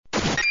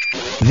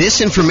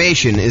This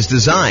information is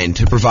designed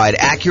to provide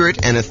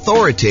accurate and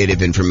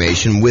authoritative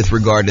information with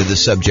regard to the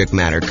subject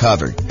matter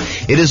covered.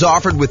 It is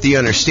offered with the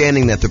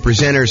understanding that the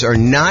presenters are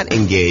not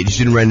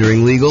engaged in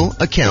rendering legal,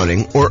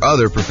 accounting, or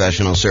other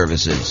professional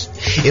services.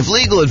 If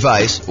legal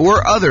advice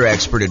or other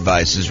expert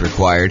advice is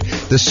required,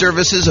 the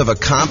services of a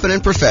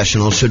competent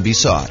professional should be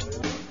sought.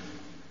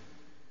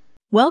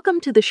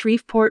 Welcome to the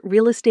Shreveport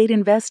Real Estate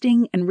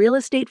Investing and Real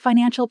Estate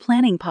Financial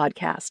Planning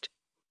Podcast.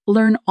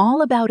 Learn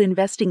all about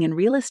investing in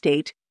real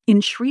estate in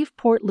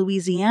Shreveport,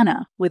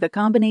 Louisiana, with a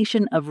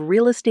combination of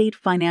real estate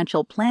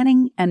financial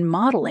planning and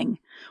modeling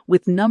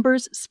with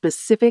numbers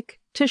specific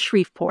to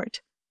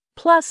Shreveport,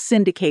 plus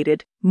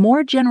syndicated,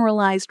 more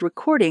generalized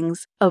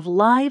recordings of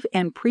live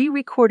and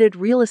pre-recorded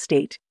real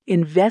estate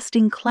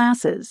investing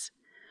classes.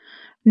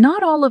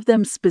 Not all of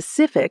them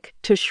specific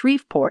to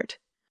Shreveport.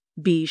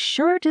 Be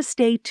sure to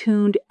stay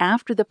tuned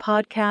after the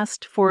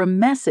podcast for a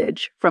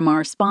message from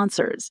our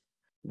sponsors.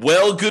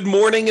 Well, good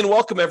morning and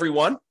welcome,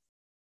 everyone.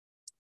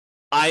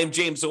 I am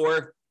James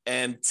Orr,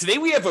 and today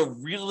we have a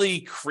really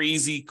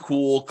crazy,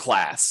 cool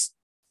class.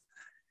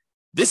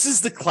 This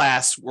is the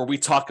class where we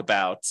talk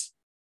about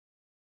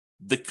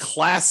the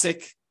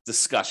classic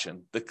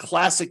discussion, the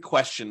classic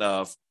question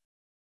of,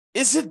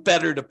 is it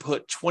better to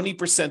put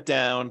 20%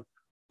 down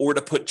or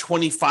to put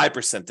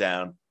 25%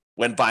 down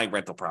when buying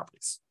rental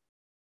properties?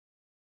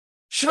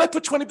 Should I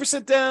put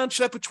 20% down?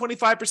 Should I put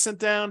 25%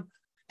 down?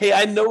 Hey,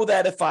 I know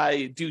that if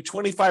I do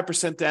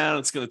 25% down,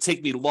 it's going to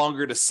take me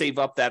longer to save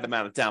up that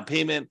amount of down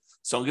payment.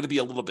 So I'm going to be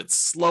a little bit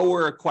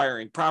slower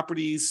acquiring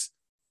properties.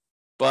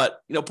 But,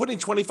 putting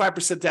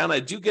 25% down, I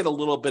do get a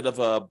little bit of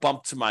a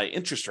bump to my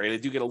interest rate. I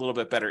do get a little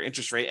bit better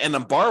interest rate, and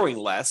I'm borrowing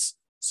less.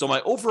 So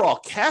my overall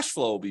cash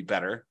flow will be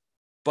better.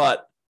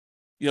 But,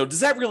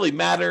 does that really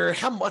matter?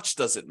 How much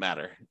does it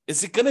matter?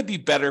 Is it going to be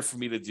better for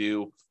me to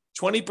do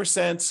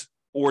 20%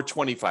 or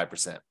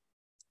 25%?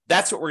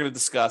 That's what we're going to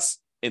discuss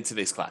in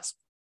today's class.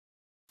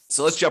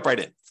 So let's jump right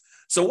in.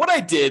 So what I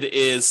did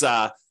is,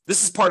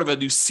 this is part of a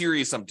new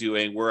series I'm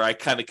doing where I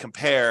kind of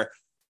compare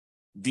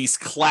these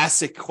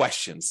classic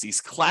questions,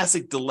 these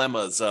classic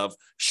dilemmas of,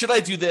 should I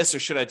do this or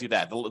should I do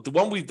that? The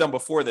one we've done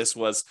before this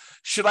was,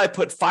 should I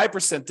put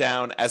 5%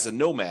 down as a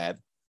nomad,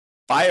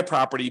 buy a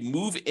property,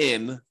 move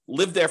in,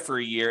 live there for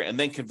a year, and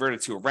then convert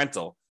it to a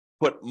rental,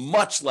 put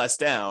much less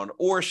down,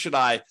 or should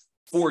I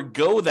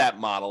forego that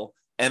model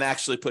and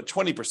actually put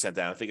 20%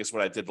 down? I think is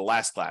what I did the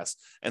last class.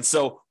 And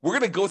so we're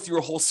going to go through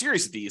a whole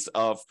series of these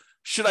of,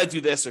 should I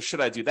do this or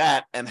should I do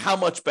that? And how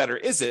much better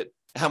is it?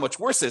 How much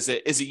worse is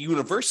it? Is it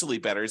universally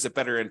better? Is it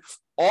better in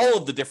all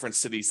of the different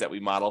cities that we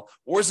model?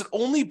 Or is it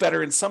only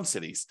better in some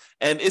cities?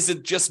 And is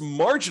it just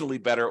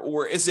marginally better?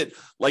 Or is it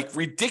like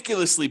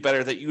ridiculously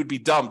better that you would be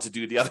dumb to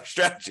do the other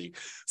strategy?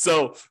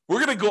 So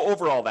we're going to go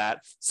over all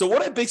that. So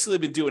what I've basically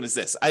been doing is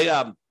this.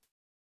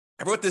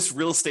 I wrote this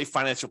real estate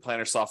financial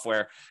planner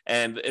software,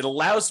 and it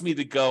allows me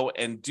to go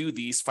and do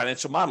these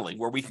financial modeling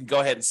where we can go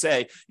ahead and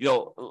say,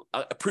 you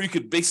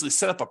could basically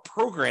set up a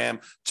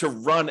program to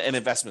run an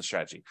investment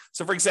strategy.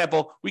 So for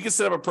example, we can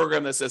set up a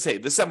program that says, hey,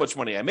 this is how much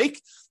money I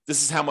make.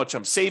 This is how much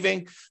I'm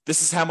saving.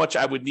 This is how much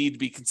I would need to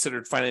be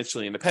considered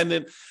financially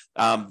independent.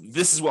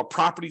 This is what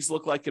properties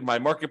look like in my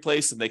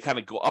marketplace, and they kind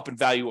of go up in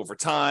value over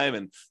time,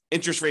 and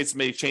interest rates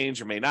may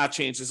change or may not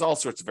change. There's all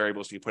sorts of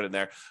variables you put in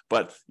there,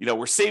 but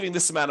we're saving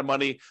this amount of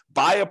money.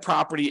 Buy a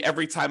property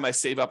every time I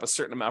save up a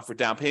certain amount for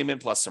down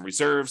payment, plus some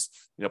reserves,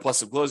 plus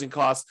some closing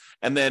costs.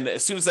 And then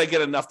as soon as I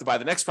get enough to buy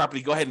the next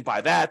property, go ahead and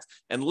buy that.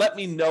 And let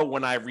me know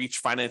when I reach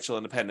financial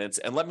independence,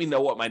 and let me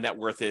know what my net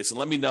worth is. And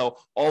let me know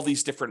all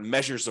these different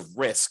measures of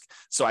risk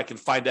so I can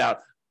find out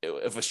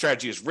if a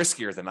strategy is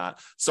riskier than not.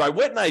 So I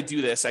went and I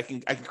do this. I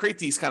can create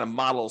these kind of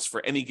models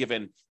for any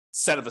given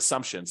set of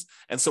assumptions.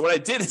 And so what I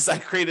did is I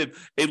created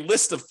a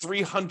list of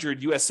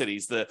 300 U.S.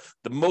 cities, the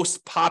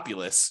most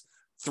populous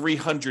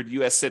 300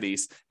 U.S.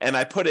 cities, and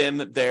I put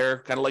in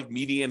their kind of like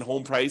median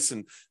home price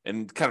and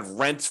kind of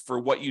rent for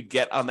what you'd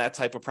get on that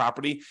type of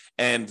property,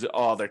 and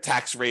their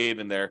tax rate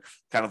and their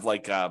kind of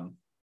like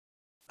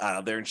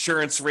their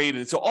insurance rate,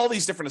 and so all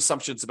these different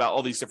assumptions about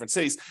all these different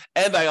cities.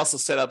 And I also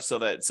set up so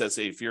that it says,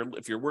 hey, if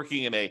you're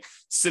working in a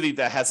city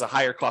that has a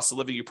higher cost of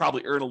living, you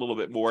probably earn a little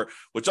bit more,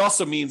 which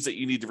also means that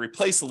you need to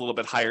replace a little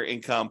bit higher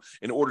income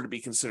in order to be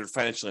considered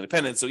financially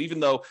independent. So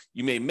even though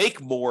you may make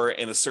more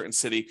in a certain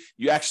city,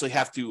 you actually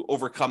have to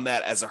overcome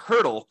that as a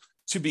hurdle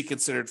to be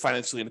considered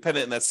financially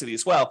independent in that city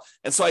as well.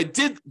 And so I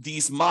did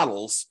these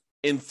models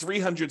in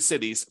 300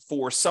 cities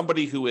for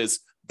somebody who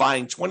is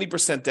buying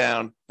 20%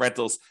 down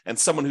rentals and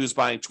someone who's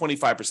buying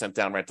 25%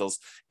 down rentals.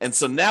 And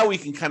so now we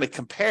can kind of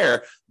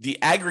compare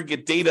the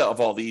aggregate data of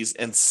all these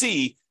and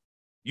see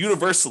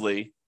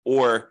universally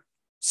or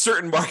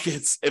certain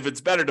markets if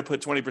it's better to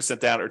put 20%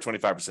 down or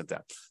 25%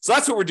 down. So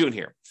that's what we're doing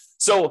here.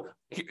 So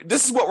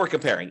this is what we're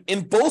comparing.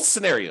 In both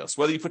scenarios,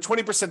 whether you put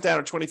 20% down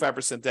or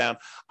 25% down,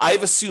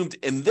 I've assumed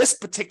in this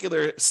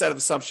particular set of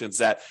assumptions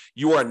that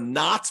you are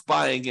not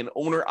buying an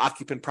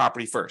owner-occupant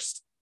property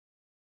first.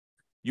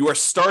 You are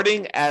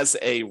starting as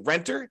a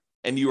renter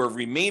and you are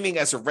remaining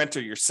as a renter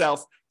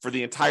yourself for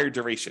the entire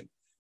duration.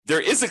 There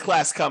is a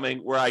class coming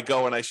where I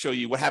go and I show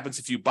you what happens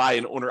if you buy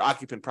an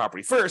owner-occupant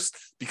property first,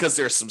 because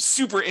there are some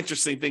super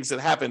interesting things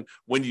that happen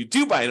when you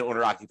do buy an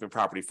owner-occupant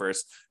property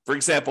first. For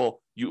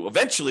example, you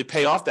eventually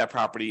pay off that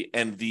property,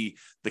 and the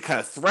kind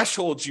of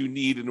thresholds you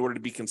need in order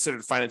to be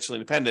considered financially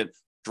independent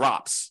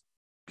drops,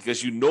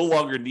 because you no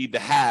longer need to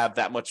have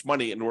that much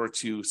money in order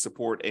to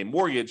support a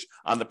mortgage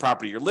on the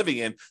property you're living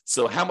in.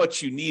 So how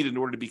much you need in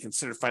order to be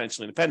considered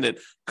financially independent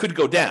could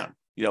go down.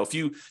 You know, if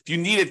you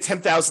needed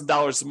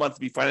 $10,000 a month to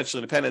be financially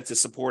independent to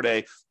support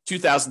a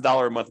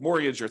 $2,000 a month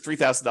mortgage or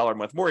 $3,000 a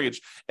month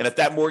mortgage, and if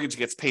that mortgage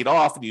gets paid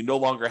off and you no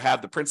longer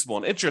have the principal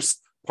and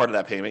interest part of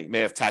that payment, you may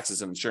have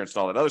taxes and insurance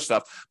and all that other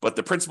stuff, but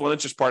the principal and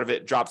interest part of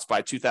it drops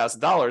by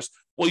 $2,000.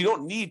 Well, you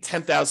don't need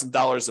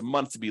 $10,000 a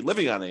month to be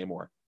living on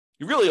anymore.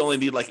 You really only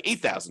need like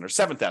 $8,000 or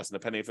 $7,000,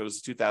 depending if it was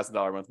a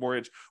 $2,000 a month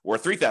mortgage or a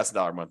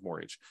 $3,000 a month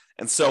mortgage.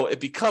 And so it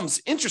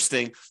becomes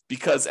interesting,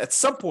 because at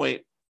some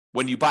point,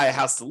 when you buy a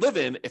house to live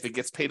in, if it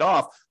gets paid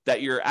off,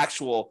 that your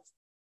actual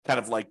kind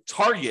of like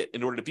target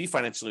in order to be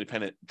financially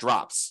independent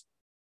drops.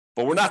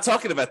 But we're not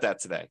talking about that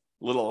today.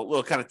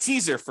 Little kind of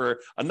teaser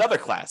for another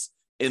class.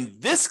 In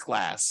this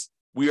class,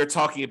 we are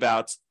talking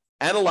about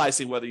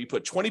analyzing whether you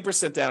put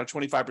 20% down or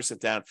 25%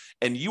 down,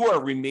 and you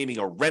are remaining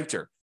a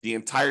renter the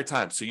entire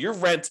time. So your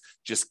rent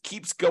just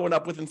keeps going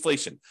up with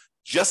inflation,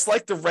 just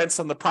like the rents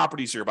on the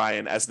properties you're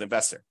buying as an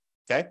investor,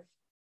 okay?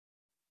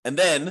 And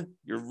then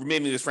you're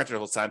remaining this renter the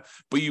whole time,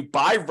 but you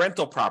buy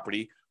rental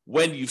property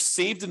when you've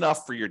saved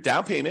enough for your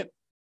down payment,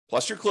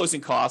 plus your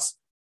closing costs,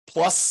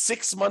 plus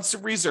 6 months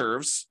of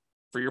reserves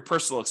for your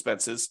personal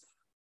expenses,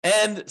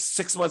 and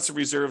 6 months of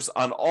reserves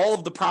on all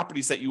of the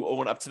properties that you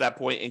own up to that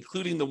point,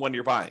 including the one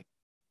you're buying.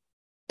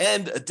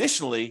 And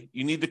additionally,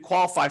 you need to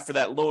qualify for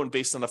that loan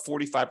based on a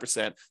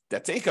 45%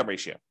 debt to income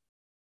ratio.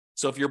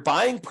 So if you're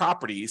buying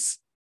properties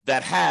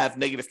that have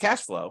negative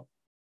cash flow,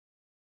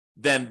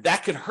 then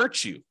that could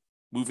hurt you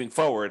moving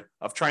forward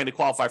of trying to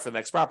qualify for the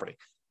next property.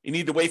 You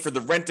need to wait for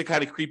the rent to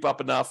kind of creep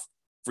up enough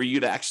for you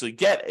to actually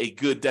get a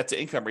good debt to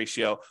income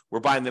ratio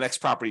where buying the next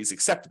property is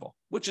acceptable,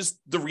 which is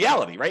the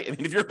reality, right? I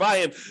mean, if you're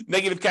buying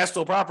negative cash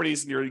flow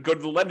properties and you go to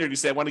the lender and you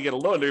say, I want to get a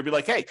loan, they'll be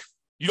like, hey,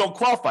 you don't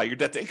qualify. Your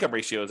debt to income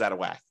ratio is out of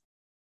whack.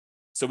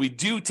 So we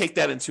do take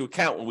that into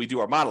account when we do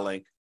our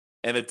modeling.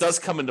 And it does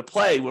come into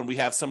play when we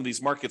have some of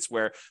these markets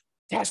where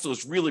cash flow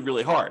is really,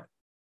 really hard.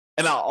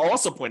 And I'll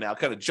also point out,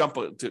 kind of jump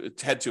to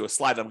head to a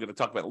slide I'm going to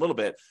talk about in a little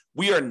bit,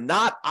 we are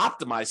not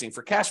optimizing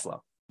for cash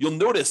flow. You'll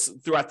notice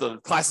throughout the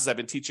classes I've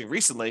been teaching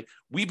recently,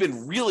 we've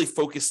been really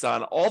focused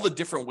on all the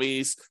different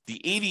ways,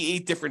 the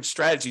 88 different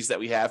strategies that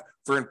we have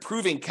for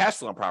improving cash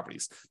flow on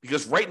properties.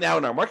 Because right now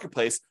in our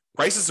marketplace,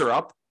 prices are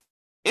up,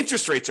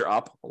 interest rates are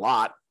up a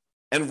lot,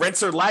 and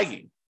rents are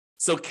lagging.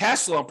 So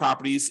cash flow on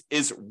properties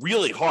is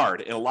really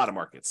hard in a lot of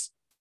markets.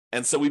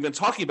 And so we've been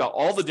talking about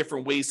all the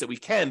different ways that we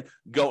can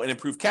go and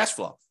improve cash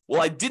flow.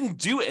 Well, I didn't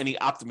do any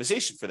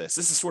optimization for this.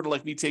 This is sort of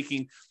like me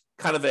taking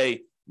kind of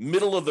a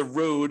middle of the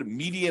road,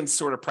 median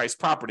sort of price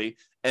property.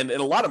 And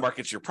in a lot of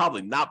markets, you're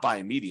probably not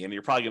buying median.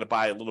 You're probably going to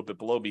buy a little bit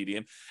below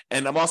median.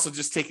 And I'm also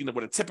just taking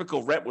what a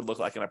typical rent would look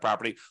like in a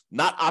property,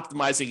 not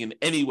optimizing in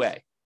any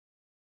way.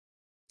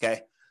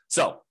 Okay.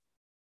 So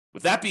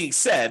with that being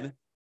said,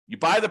 you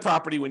buy the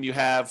property when you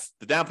have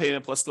the down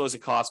payment plus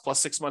closing costs, plus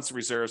 6 months of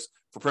reserves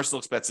for personal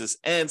expenses,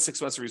 and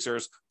 6 months of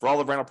reserves for all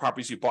the rental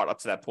properties you bought up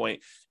to that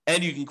point.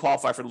 And you can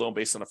qualify for the loan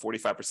based on a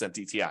 45%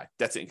 DTI,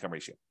 debt to income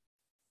ratio.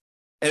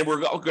 And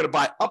we're going to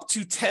buy up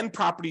to 10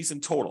 properties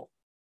in total.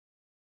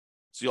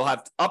 So you'll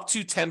have up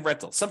to 10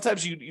 rentals.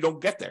 Sometimes you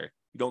don't get there.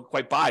 You don't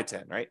quite buy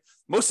 10, right?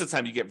 Most of the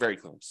time you get very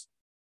close.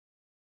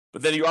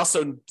 But then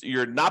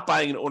you're not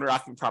buying an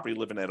owner-occupant property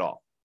living at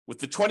all. With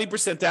the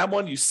 20% down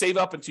one, you save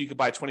up until you can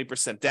buy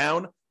 20%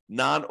 down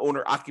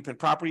non-owner occupant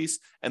properties,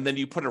 and then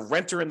you put a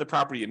renter in the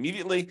property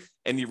immediately,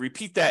 and you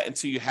repeat that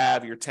until you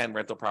have your 10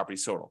 rental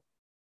properties total,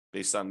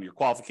 based on your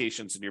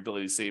qualifications and your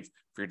ability to save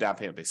for your down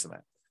payment based on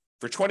that.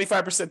 For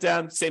 25%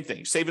 down, same thing.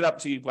 You save it up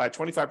until you buy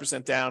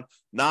 25% down,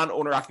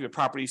 non-owner occupant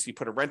properties, so you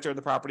put a renter in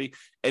the property,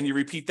 and you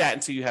repeat that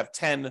until you have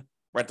 10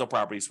 rental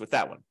properties with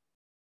that one.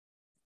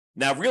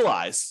 Now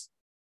realize,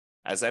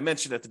 as I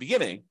mentioned at the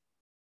beginning,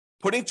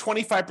 putting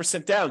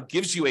 25% down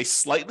gives you a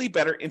slightly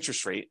better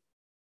interest rate.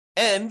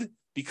 And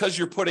because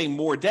you're putting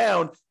more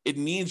down, it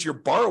means you're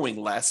borrowing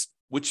less,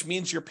 which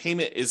means your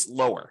payment is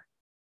lower.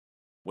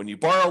 When you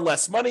borrow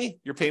less money,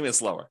 your payment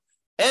is lower.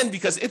 And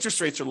because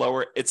interest rates are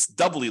lower, it's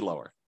doubly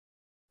lower.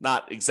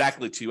 Not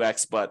exactly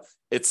 2x, but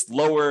it's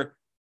lower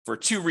for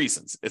two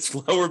reasons. It's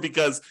lower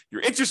because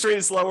your interest rate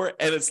is lower,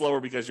 and it's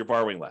lower because you're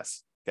borrowing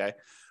less. Okay.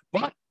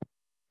 But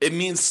it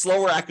means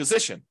slower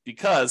acquisition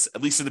because,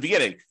 at least in the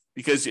beginning,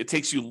 because it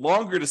takes you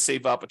longer to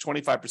save up a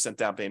 25%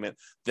 down payment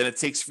than it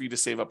takes for you to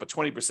save up a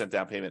 20%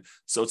 down payment.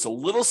 So it's a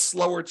little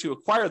slower to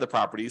acquire the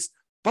properties,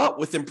 but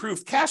with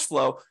improved cash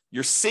flow,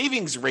 your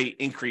savings rate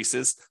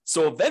increases.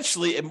 So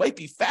eventually it might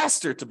be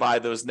faster to buy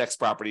those next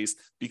properties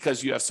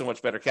because you have so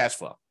much better cash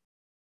flow.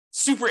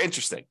 Super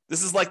interesting.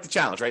 This is like the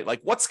challenge, right? Like,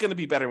 what's going to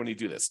be better when you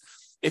do this?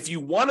 if you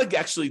want to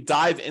actually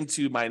dive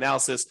into my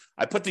analysis,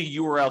 I put the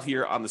URL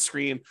here on the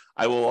screen.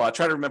 I will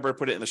try to remember to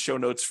put it in the show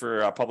notes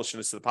for publishing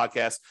this to the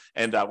podcast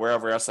and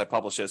wherever else I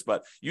publish this.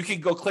 But you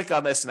can go click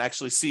on this and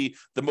actually see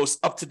the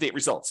most up-to-date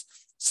results.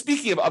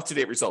 Speaking of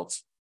up-to-date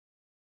results,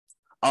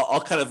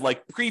 I'll kind of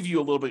like preview a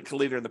little bit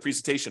later in the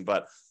presentation,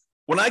 but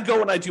when I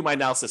go and I do my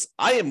analysis,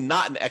 I am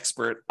not an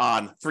expert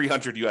on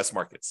 300 US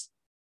markets,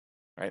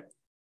 right?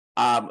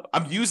 I'm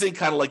using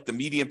kind of like the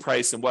median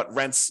price and what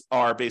rents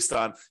are based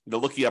on,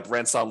 looking up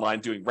rents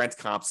online, doing rent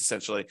comps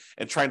essentially,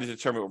 and trying to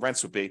determine what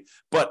rents would be.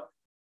 But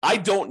I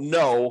don't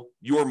know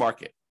your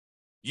market.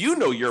 You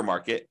know your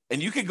market,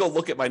 and you can go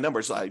look at my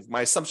numbers.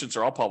 My assumptions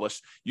are all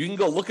published. You can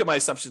go look at my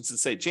assumptions and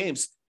say,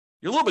 James,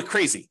 you're a little bit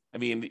crazy. I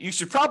mean, you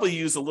should probably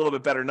use a little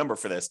bit better number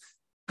for this.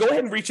 Go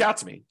ahead and reach out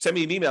to me. Send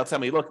me an email. Tell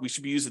me, look, we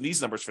should be using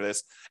these numbers for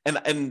this.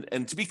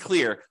 And to be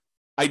clear,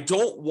 I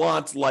don't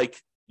want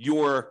like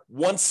your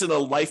once in a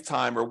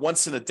lifetime or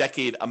once in a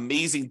decade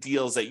amazing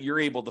deals that you're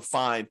able to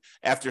find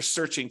after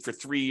searching for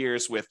 3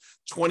 years with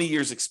 20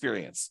 years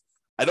experience.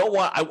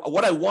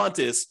 What I want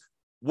is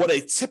what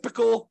a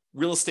typical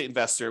real estate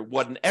investor,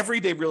 what an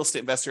everyday real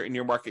estate investor in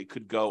your market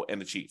could go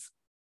and achieve,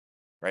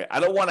 right? I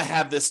don't want to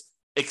have this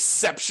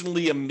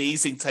exceptionally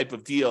amazing type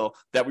of deal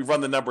that we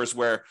run the numbers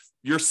where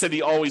your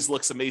city always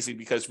looks amazing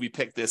because we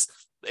picked this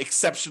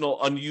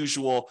exceptional,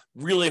 unusual,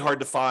 really hard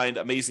to find,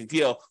 amazing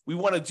deal. We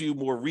want to do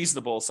more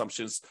reasonable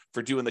assumptions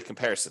for doing the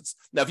comparisons.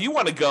 Now, if you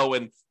want to go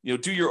and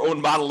do your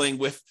own modeling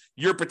with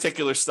your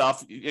particular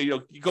stuff,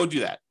 you go do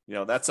that.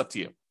 That's up to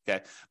you.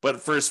 Okay.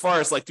 But for as far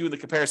as like doing the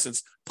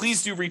comparisons,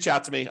 please do reach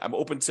out to me. I'm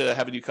open to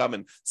having you come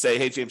and say,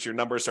 hey, James, your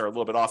numbers are a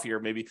little bit off here,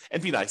 maybe,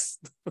 and be nice.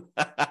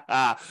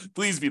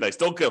 Please be nice.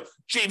 Don't go,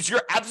 James,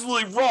 you're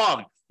absolutely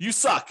wrong. You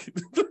suck.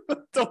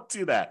 Don't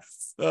do that.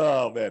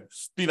 Oh, man.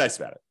 Be nice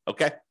about it.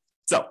 Okay.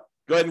 So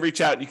go ahead and reach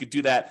out and you could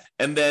do that.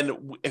 And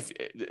then if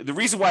the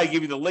reason why I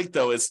gave you the link,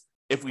 though, is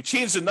if we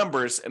change the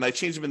numbers and I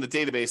change them in the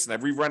database and I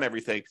rerun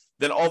everything,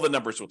 then all the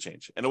numbers will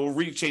change. And it will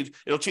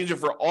it'll change it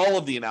for all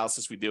of the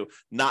analysis we do,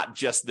 not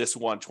just this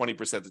one, 20%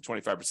 to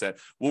 25%.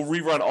 We'll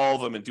rerun all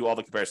of them and do all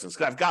the comparisons.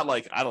 Because I've got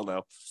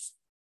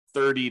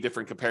 30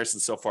 different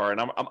comparisons so far,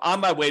 and I'm on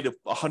my way to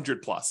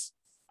 100 plus.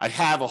 I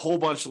have a whole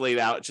bunch laid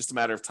out. It's just a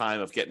matter of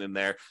time of getting in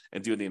there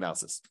and doing the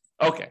analysis.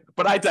 Okay,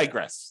 but I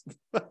digress.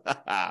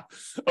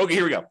 Okay,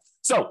 here we go.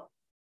 So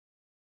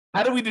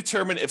how do we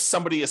determine if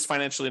somebody is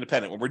financially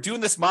independent? When we're doing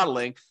this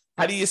modeling,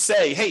 how do you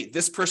say, hey,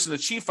 this person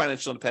achieved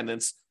financial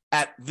independence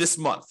at this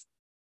month?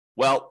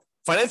 Well,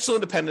 financial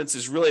independence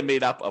is really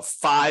made up of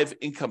 5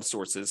 income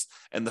sources,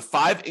 and the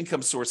 5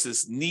 income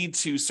sources need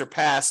to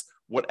surpass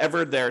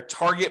whatever their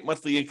target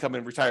monthly income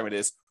in retirement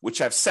is,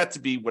 which I've set to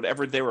be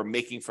whatever they were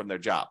making from their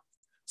job.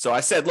 So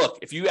I said, look,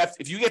 if you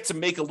get to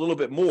make a little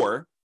bit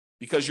more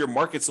because your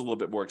market's a little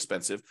bit more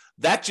expensive,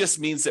 that just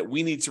means that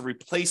we need to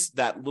replace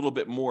that little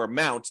bit more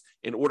amount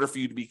in order for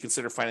you to be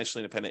considered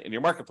financially independent in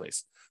your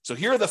marketplace. So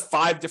here are the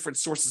 5 different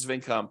sources of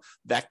income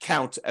that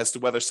count as to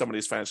whether somebody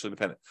is financially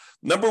independent.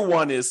 Number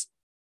 1 is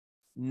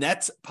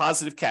net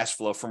positive cash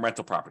flow from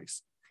rental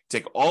properties.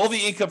 Take all the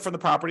income from the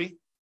property,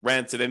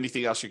 rent, and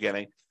anything else you're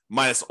getting,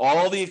 minus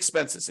all the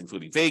expenses,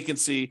 including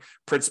vacancy,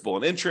 principal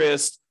and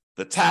interest,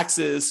 the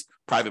taxes,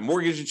 private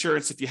mortgage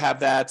insurance if you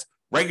have that,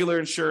 regular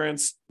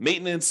insurance,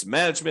 maintenance,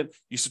 management.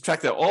 You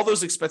subtract out all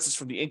those expenses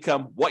from the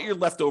income. What you're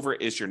left over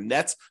is your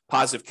net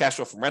positive cash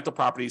flow from rental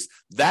properties.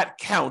 That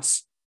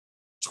counts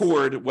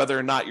toward whether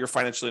or not you're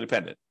financially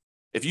independent.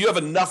 If you have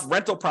enough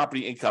rental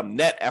property income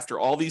net after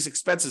all these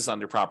expenses on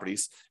your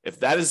properties, if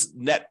that is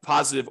net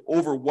positive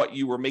over what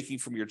you were making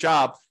from your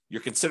job,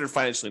 you're considered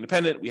financially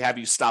independent. We have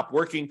you stop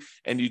working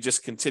and you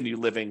just continue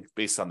living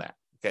based on that.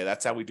 Okay,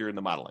 that's how we do in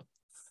the modeling.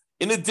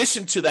 In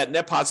addition to that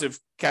net positive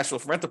cash flow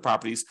from rental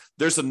properties,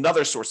 there's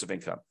another source of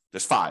income.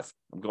 There's 5.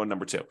 I'm going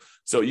number 2.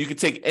 So you can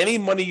take any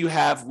money you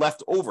have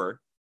left over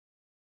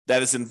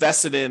that is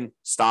invested in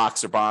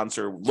stocks or bonds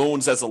or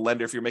loans as a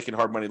lender, if you're making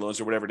hard money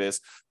loans or whatever it is,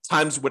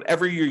 times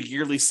whatever your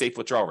yearly safe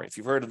withdrawal rate. If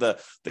you've heard of the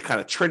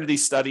kind of Trinity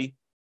study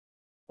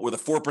or the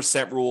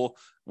 4% rule,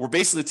 we're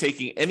basically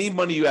taking any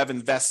money you have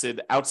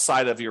invested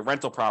outside of your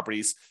rental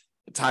properties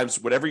times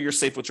whatever your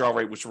safe withdrawal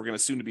rate, which we're going to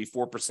assume to be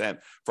 4%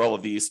 for all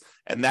of these.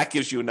 And that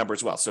gives you a number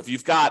as well. So if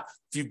you've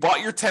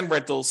bought your 10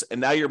 rentals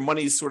and now your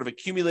money is sort of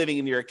accumulating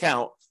in your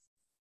account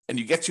and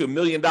you get to $1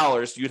 million,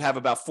 you'd have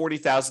about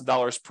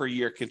 $40,000 per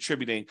year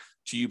contributing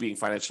to you being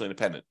financially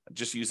independent.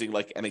 Just using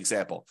like an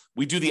example.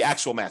 We do the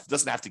actual math. It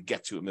doesn't have to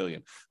get to $1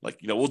 million.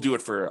 We'll do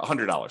it for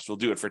 $100. We'll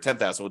do it for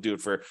 $10,000. We'll do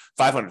it for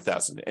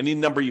 $500,000. Any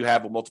number you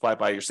have, we'll multiply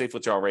by your safe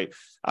withdrawal rate,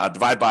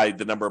 divide by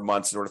the number of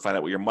months in order to find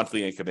out what your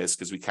monthly income is,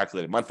 because we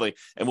calculate it monthly,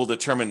 and we'll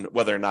determine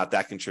whether or not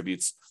that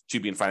contributes to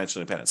being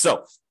financially independent.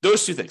 So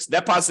those 2 things,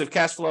 net positive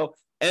cash flow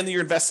and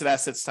your invested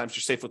assets times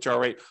your safe withdrawal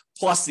rate,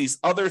 plus these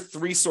other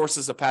 3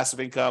 sources of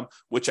passive income,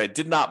 which I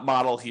did not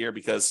model here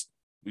because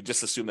we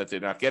just assume that they're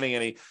not getting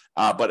any,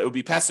 but it would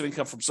be passive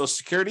income from Social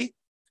Security. You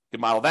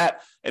can model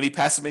that. Any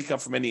passive income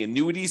from any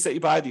annuities that you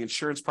buy, the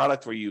insurance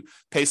product where you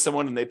pay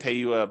someone and they pay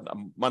you a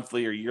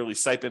monthly or yearly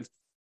stipend.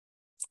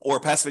 or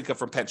passive income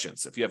from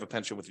pensions if you have a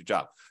pension with your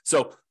job.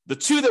 So the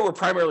two that we're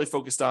primarily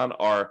focused on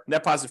are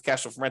net positive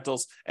cash flow from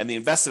rentals and the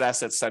invested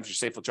assets times your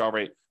safe withdrawal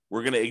rate.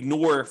 We're going to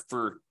ignore,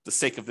 for the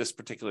sake of this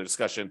particular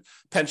discussion,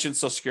 pensions,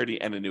 Social Security,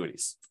 and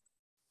annuities.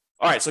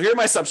 All right, so here are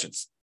my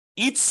assumptions.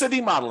 Each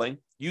city modeling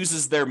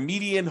uses their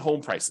median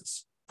home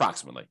prices,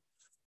 approximately,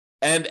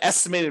 and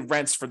estimated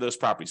rents for those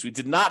properties. We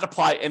did not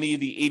apply any of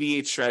the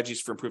 88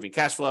 strategies for improving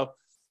cash flow.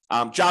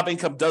 Job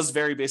income does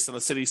vary based on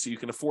the city, so you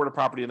can afford a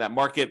property in that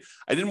market.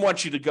 I didn't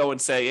want you to go and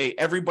say, hey,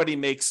 everybody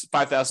makes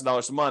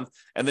 $5,000 a month,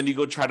 and then you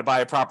go try to buy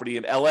a property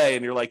in LA,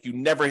 and you're like, you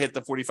never hit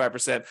the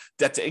 45%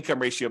 debt to income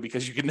ratio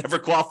because you can never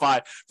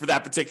qualify for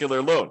that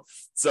particular loan.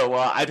 So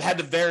I've had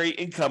to vary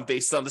income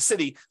based on the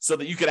city so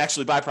that you could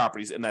actually buy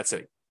properties in that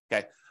city,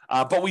 okay?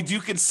 But we do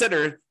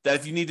consider that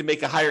if you need to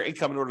make a higher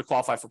income in order to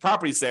qualify for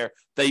properties there,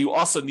 that you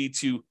also need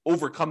to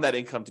overcome that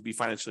income to be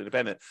financially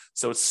independent.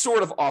 So it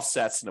sort of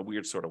offsets in a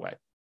weird sort of way.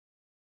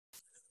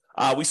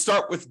 We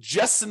start with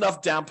just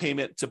enough down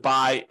payment to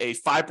buy a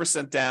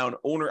 5% down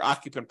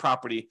owner-occupant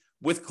property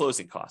with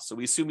closing costs. So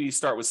we assume you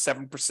start with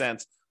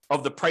 7%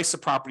 of the price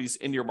of properties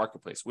in your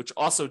marketplace, which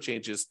also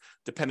changes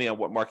depending on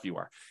what market you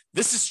are.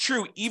 This is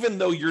true even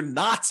though you're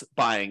not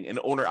buying an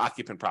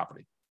owner-occupant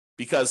property,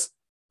 because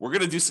we're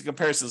going to do some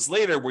comparisons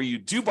later where you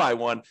do buy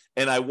one,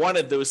 and I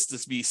wanted those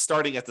to be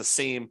starting at the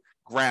same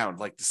ground,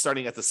 like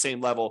starting at the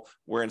same level,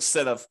 where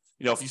instead of,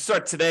 if you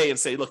start today and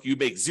say, look, you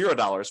make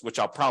 $0, which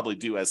I'll probably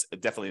do as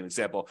definitely an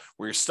example,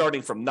 where you're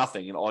starting from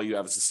nothing and all you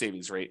have is a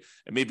savings rate,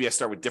 and maybe I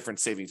start with different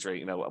savings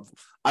rate,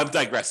 I'm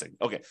digressing.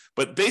 Okay.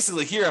 But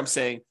basically here I'm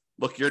saying,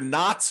 look, you're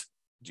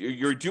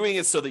doing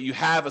it so that you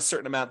have a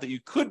certain amount that you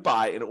could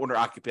buy an owner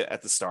occupant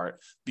at the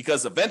start,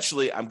 because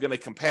eventually I'm going to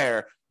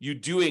compare you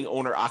doing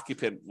owner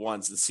occupant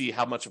ones and see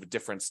how much of a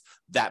difference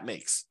that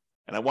makes.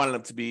 And I wanted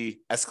them to be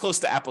as close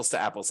to apples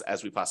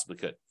as we possibly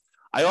could.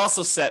 I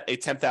also set a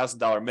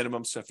 $10,000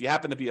 minimum. So if you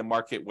happen to be a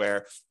market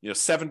where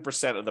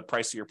 7% of the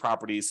price of your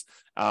properties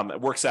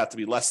it works out to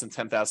be less than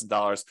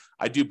 $10,000,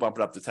 I do bump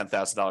it up to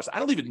 $10,000. I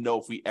don't even know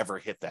if we ever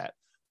hit that.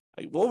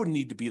 What would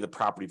need to be the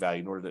property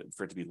value in order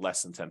for it to be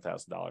less than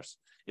 $10,000?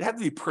 It had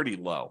to be pretty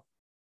low.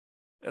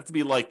 It had to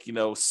be like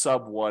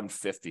sub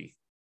 150.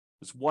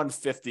 It's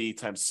 150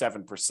 times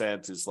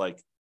 7% is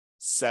like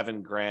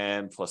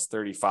 $7,000 plus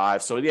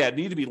 35. So yeah, it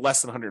needed to be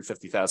less than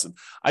 150,000.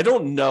 I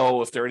don't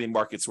know if there are any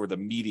markets where the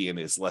median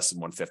is less than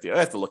 150. I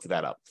have to look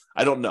that up.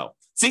 I don't know.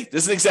 See,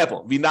 this is an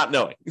example of me not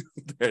knowing.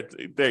 there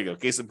you go.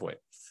 Case in point.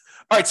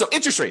 All right. So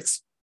interest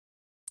rates.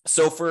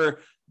 So for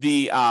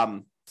the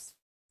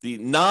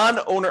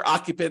non-owner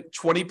occupant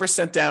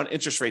 20% down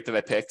interest rate that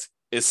I picked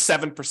is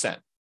 7%.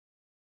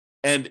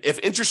 And if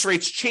interest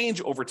rates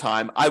change over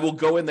time, I will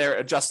go in there,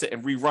 adjust it,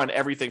 and rerun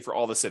everything for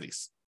all the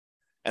cities.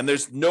 And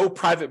there's no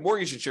private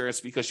mortgage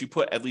insurance because you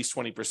put at least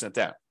 20%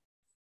 down.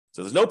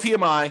 So there's no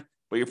PMI,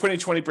 but you're putting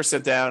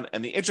 20% down,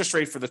 and the interest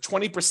rate for the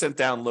 20%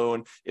 down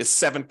loan is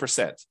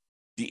 7%.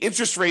 The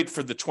interest rate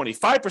for the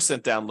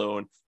 25% down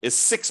loan is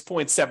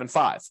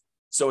 6.75.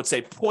 So it's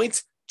a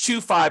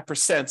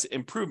 0.25%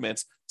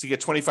 improvement to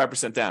get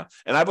 25% down.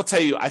 And I will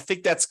tell you, I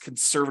think that's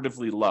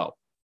conservatively low.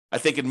 I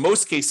think in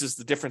most cases,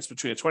 the difference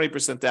between a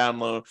 20% down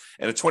loan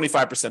and a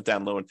 25%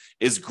 down loan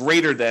is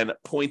greater than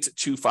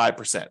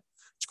 0.25%.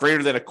 It's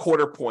greater than a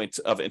quarter point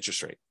of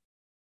interest rate.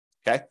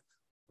 Okay.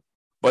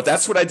 But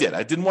that's what I did.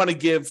 I didn't want to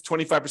give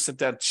 25%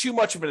 down too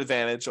much of an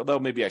advantage, although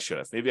maybe I should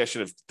have. Maybe I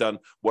should have done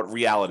what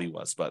reality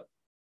was, but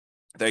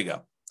there you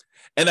go.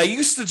 And I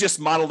used to just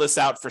model this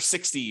out for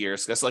 60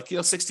 years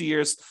because 60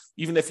 years,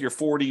 even if you're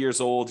 40 years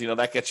old,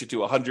 that gets you to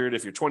 100.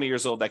 If you're 20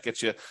 years old, that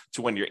gets you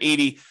to when you're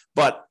 80.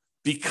 But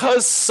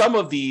because some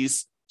of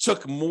these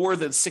took more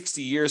than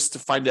 60 years to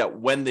find out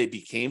when they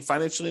became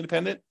financially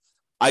independent,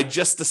 I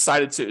just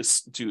decided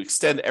to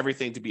extend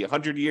everything to be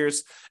 100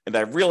 years. And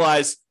I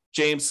realized,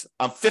 James,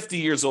 I'm 50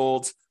 years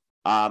old.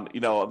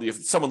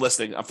 If someone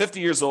listening, I'm 50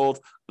 years old.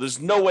 There's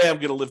no way I'm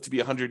going to live to be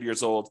 100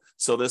 years old.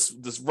 So this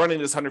running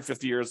this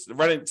 150 years,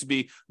 running to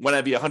be when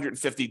I be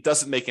 150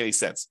 doesn't make any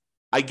sense.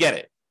 I get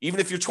it. Even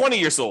if you're 20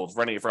 years old,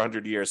 running it for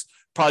 100 years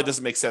probably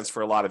doesn't make sense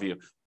for a lot of you.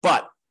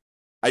 But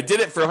I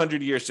did it for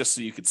 100 years just so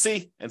you could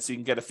see and so you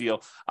can get a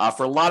feel.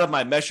 For a lot of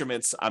my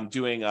measurements, I'm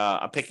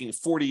picking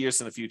 40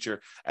 years in the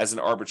future as an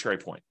arbitrary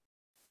point.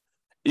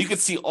 You can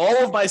see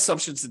all of my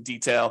assumptions in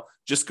detail.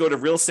 Just go to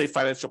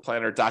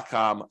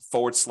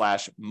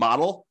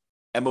realestatefinancialplanner.com/model,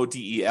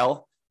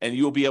 MODEL, and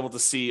you'll be able to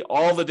see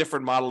all the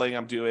different modeling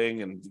I'm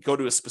doing and go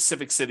to a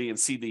specific city and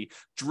see the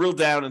drill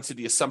down into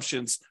the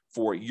assumptions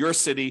for your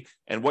city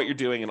and what you're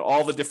doing and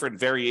all the different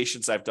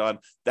variations I've done.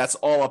 That's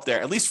all up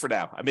there, at least for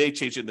now. I may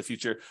change it in the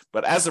future,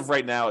 but as of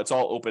right now, it's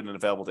all open and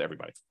available to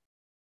everybody.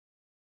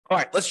 All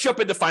right, let's jump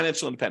into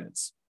financial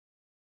independence.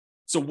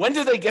 So when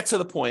do they get to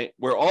the point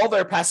where all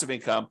their passive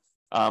income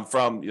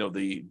from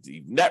the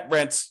net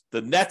rent,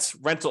 the net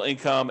rental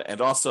income,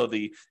 and also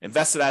the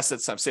invested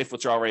assets times safe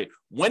withdrawal rate,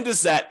 when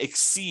does that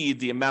exceed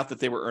the amount that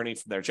they were earning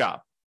from their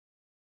job?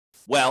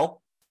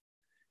 Well,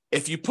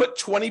 if you put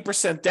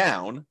 20%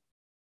 down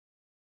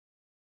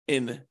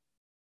in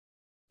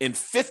in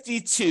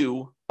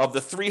 52 of the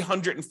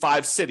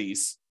 305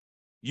 cities,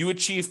 you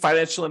achieve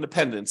financial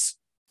independence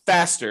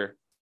faster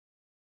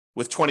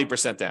with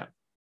 20% down.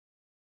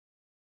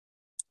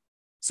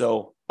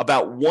 So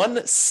about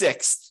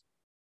 1/6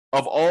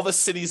 of all the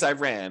cities I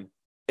ran,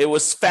 it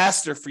was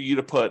faster for you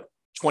to put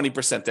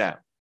 20% down.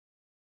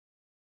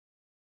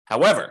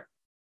 However,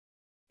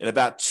 in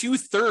about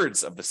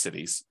 2/3 of the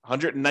cities,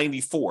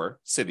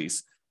 194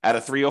 cities out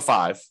of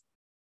 305,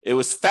 it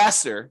was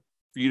faster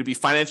for you to be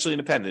financially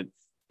independent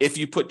if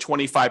you put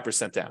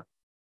 25% down.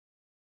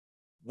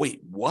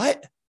 Wait,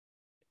 what?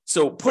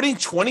 So putting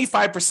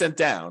 25%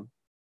 down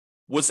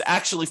was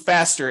actually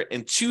faster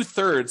in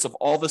 2/3 of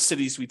all the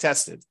cities we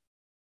tested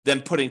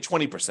than putting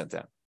 20%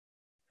 down.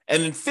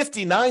 And in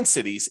 59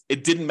 cities,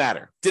 it didn't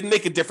matter. Didn't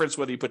make a difference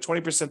whether you put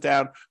 20%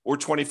 down or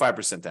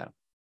 25% down.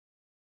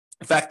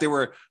 In fact, there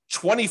were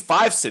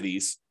 25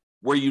 cities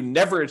where you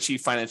never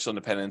achieved financial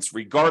independence,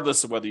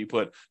 regardless of whether you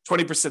put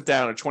 20%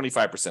 down or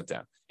 25%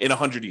 down in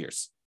 100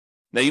 years.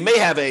 Now, you may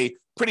have a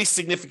pretty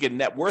significant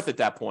net worth at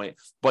that point,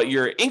 but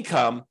your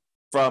income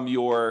from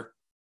your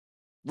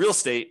real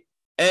estate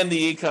and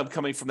the income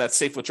coming from that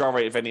safe withdrawal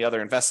rate of any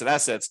other invested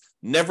assets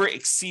never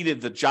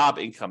exceeded the job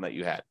income that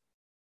you had.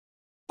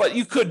 But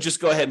you could just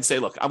go ahead and say,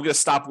 look, I'm going to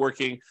stop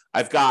working.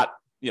 I've got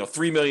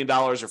 $3 million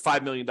or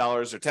 $5 million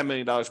or $10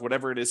 million,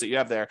 whatever it is that you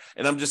have there,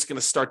 and I'm just going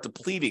to start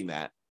depleting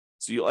that.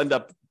 So you'll end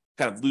up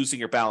kind of losing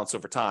your balance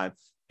over time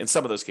in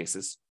some of those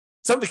cases.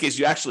 Some of the cases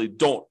you actually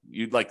don't.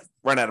 You'd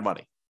run out of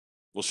money.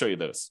 We'll show you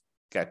those.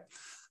 Okay.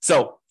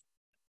 So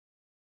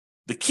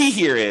the key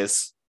here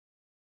is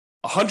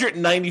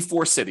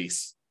 194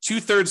 cities,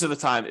 2/3 of the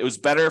time, it was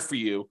better for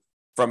you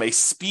from a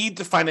speed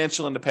to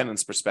financial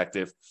independence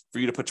perspective for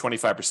you to put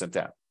 25%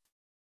 down.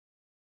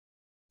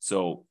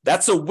 So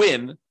that's a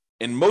win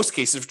in most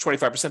cases for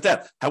 25%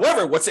 down.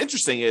 However, what's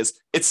interesting is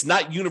it's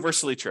not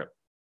universally true.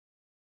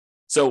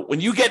 So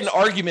when you get in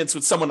arguments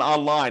with someone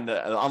online,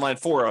 an online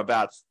forum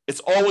about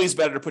it's always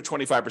better to put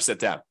 25%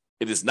 down,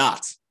 it is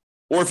not.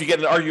 Or if you get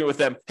in an argument with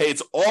them, hey,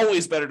 it's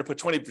always better to put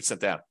 20%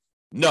 down.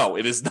 No,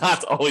 it is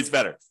not always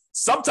better.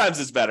 Sometimes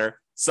it's better,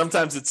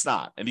 sometimes it's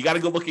not. And you got to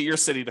go look at your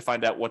city to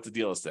find out what the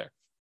deal is there.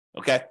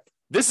 Okay?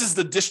 This is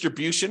the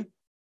distribution.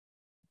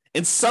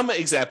 In some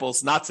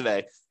examples, not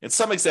today, in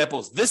some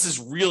examples, this is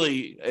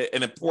really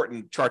an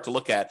important chart to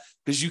look at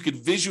because you could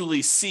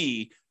visually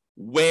see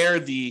where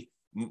the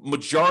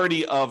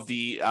majority of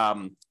the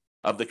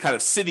kind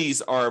of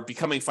cities are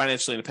becoming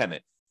financially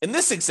independent. In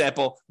this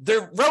example,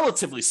 they're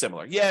relatively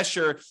similar. Yeah,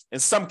 sure. In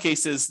some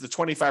cases, the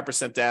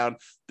 25% down,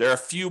 there are a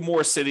few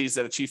more cities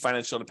that achieve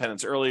financial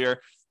independence earlier.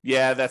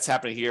 Yeah, that's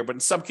happening here. But in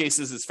some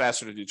cases, it's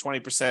faster to do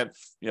 20%,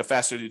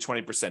 faster to do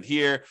 20%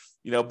 here,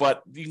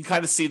 but you can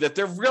kind of see that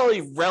they're really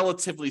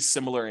relatively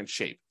similar in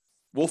shape.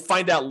 We'll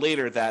find out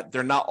later that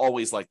they're not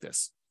always like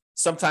this.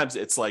 Sometimes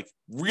it's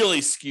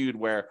really skewed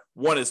where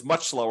one is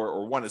much slower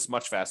or one is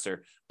much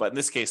faster. But in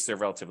this case, they're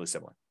relatively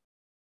similar.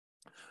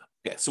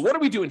 Okay, so what are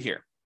we doing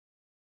here?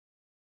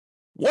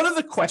 One of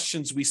the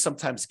questions we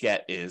sometimes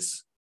get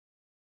is,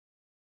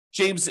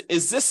 James,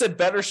 is this a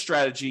better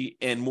strategy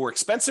in more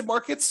expensive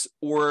markets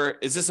or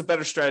is this a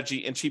better strategy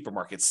in cheaper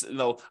markets?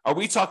 Are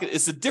we talking,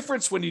 is the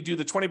difference when you do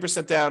the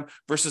 20% down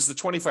versus the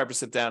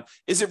 25% down,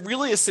 is it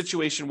really a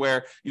situation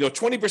where,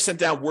 20%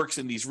 down works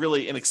in these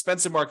really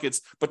inexpensive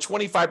markets, but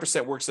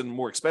 25% works in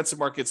more expensive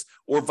markets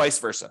or vice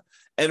versa?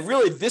 And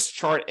really this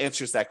chart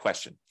answers that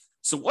question.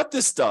 So what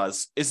this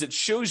does is it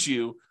shows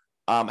you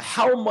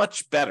how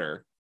much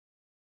better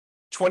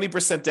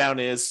 20% down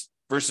is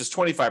versus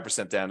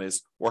 25% down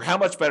is, or how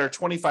much better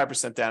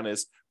 25% down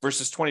is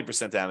versus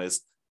 20% down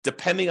is,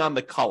 depending on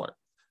the color.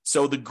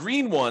 So the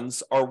green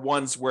ones are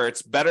ones where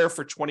it's better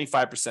for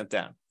 25%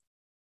 down.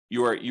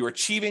 You're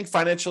achieving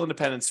financial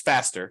independence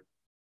faster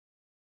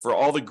for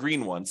all the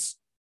green ones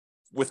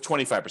with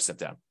 25%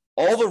 down.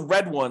 All the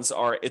red ones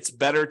are it's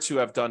better to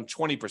have done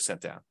 20%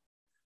 down.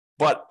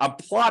 But I'm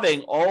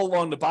plotting all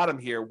along the bottom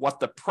here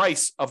what the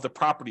price of the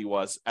property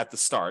was at the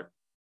start.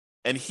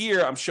 And here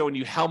I'm showing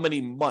you how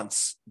many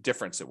months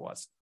difference it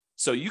was.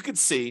 So you can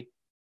see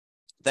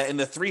that in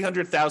the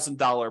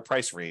 $300,000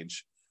 price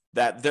range,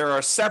 that there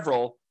are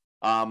several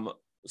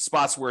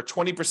spots where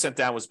 20%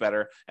 down was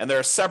better, and there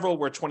are several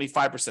where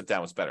 25%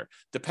 down was better,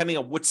 depending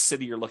on which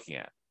city you're looking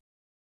at.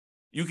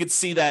 You could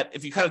see that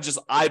if you kind of just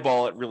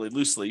eyeball it really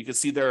loosely, you can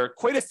see there are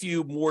quite a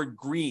few more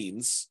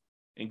greens,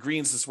 and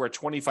greens is where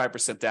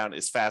 25% down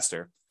is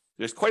faster.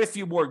 There's quite a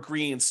few more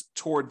greens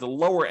toward the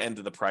lower end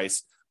of the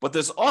price, but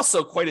there's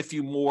also quite a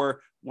few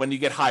more when you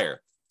get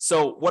higher.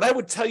 So what I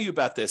would tell you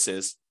about this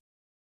is,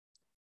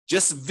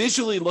 just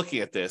visually looking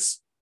at this,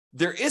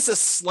 there is a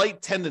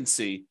slight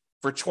tendency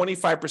for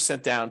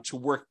 25% down to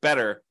work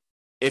better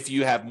if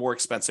you have more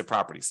expensive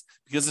properties,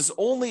 because there's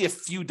only a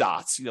few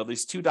dots,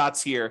 these two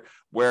dots here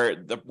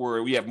where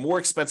we have more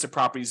expensive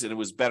properties and it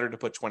was better to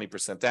put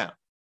 20% down.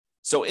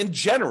 So in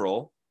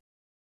general,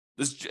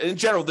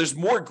 there's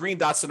more green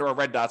dots than there are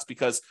red dots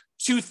because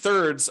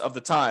 2/3 of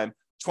the time,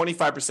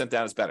 25%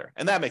 down is better.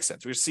 And that makes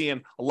sense. We're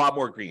seeing a lot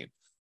more green.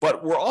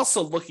 But we're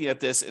also looking at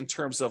this in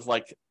terms of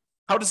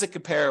how does it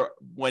compare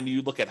when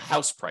you look at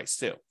house price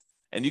too?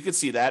 And you can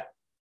see that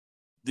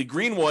the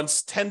green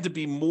ones tend to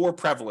be more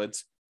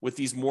prevalent with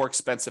these more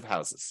expensive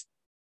houses.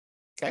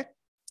 Okay.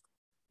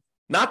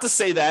 Not to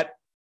say that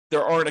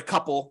there aren't a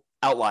couple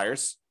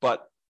outliers,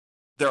 but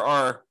there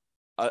are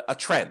a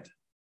trend,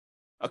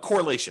 a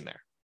correlation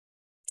there.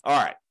 All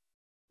right.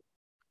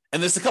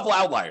 And there's a couple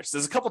outliers.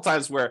 There's a couple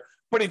times where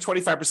putting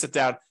 25%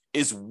 down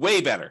is way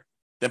better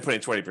than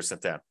putting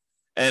 20% down.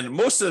 And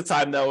most of the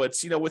time, though,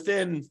 it's,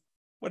 within,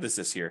 what is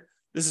this here?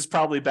 This is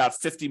probably about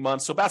 50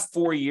 months, so about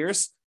 4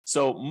 years.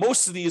 So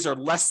most of these are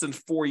less than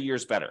 4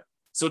 years better.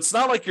 So it's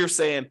not like you're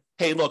saying,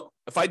 hey, look,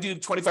 if I do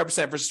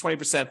 25% versus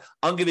 20%,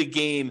 I'm going to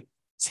gain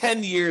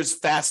 10 years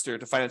faster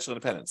to financial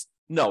independence.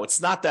 No,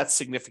 it's not that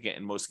significant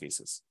in most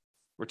cases.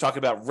 We're talking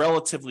about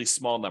relatively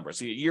small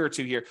numbers, a year or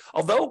two here.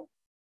 Although,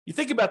 you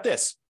think about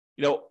this,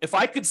 if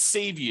I could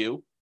save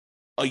you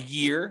a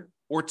year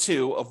or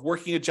two of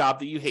working a job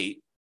that you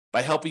hate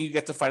by helping you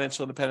get to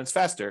financial independence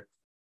faster,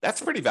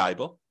 that's pretty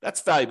valuable.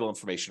 That's valuable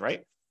information,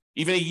 right?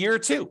 Even a year or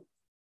two,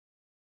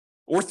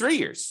 or 3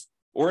 years,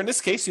 or in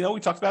this case, we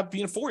talked about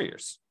being 4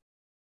 years.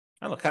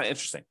 I don't know, kind of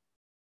interesting.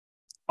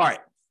 All right,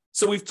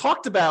 so we've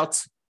talked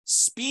about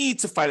speed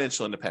to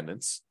financial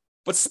independence,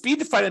 but speed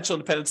to financial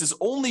independence is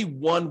only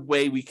one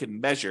way we can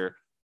measure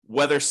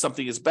whether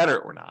something is better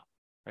or not,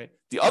 right?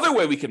 The other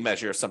way we can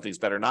measure if something's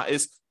better or not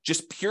is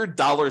just pure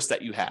dollars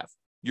that you have,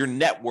 your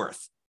net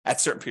worth at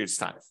certain periods of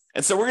time.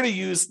 And so we're going to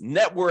use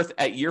net worth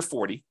at year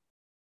 40,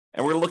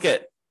 and we're going to look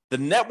at the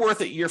net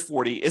worth at year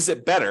 40. Is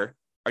it better,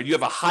 or do you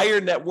have a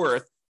higher net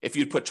worth if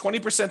you put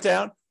 20%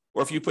 down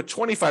or if you put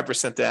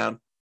 25% down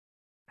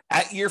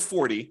at year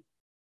 40,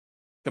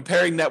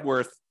 comparing net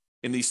worth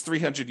in these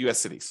 300 US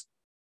cities?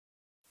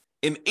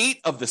 In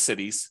 8 of the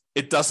cities,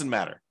 it doesn't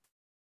matter.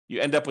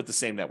 You end up with the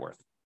same net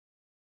worth,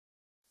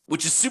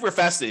 which is super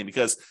fascinating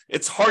because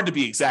it's hard to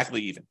be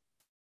exactly even.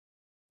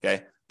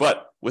 Okay.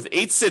 But with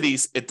 8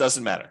 cities, it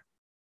doesn't matter.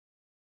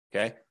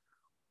 Okay.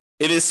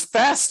 It is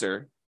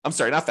faster. I'm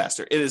sorry, not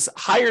faster. It is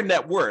higher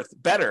net worth,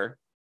 better.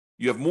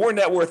 You have more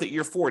net worth at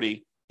year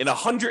 40 in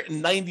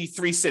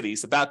 193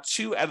 cities, about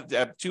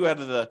about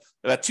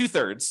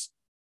 2/3,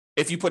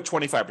 if you put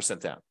 25%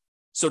 down.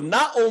 So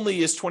not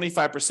only is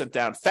 25%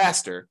 down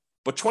faster,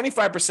 but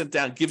 25%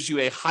 down gives you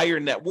a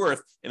higher net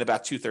worth in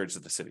about 2/3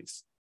 of the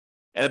cities.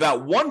 And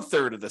about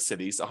 1/3 of the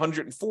cities,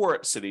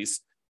 104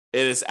 cities,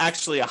 it is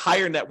actually a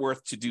higher net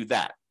worth to do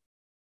that,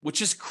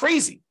 which is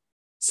crazy.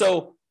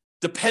 So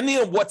depending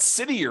on what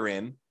city you're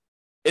in,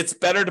 it's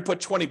better to put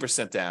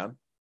 20% down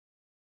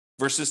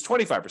versus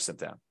 25%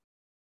 down.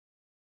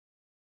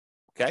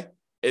 Okay?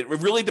 It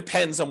really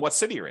depends on what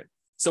city you're in.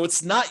 So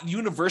it's not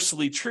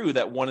universally true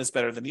that one is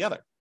better than the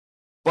other.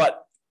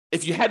 But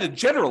if you had to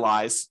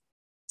generalize,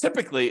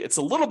 typically it's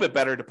a little bit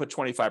better to put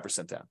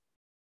 25% down.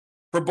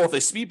 From both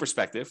a speed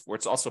perspective, where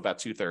it's also about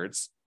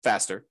 2/3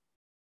 faster,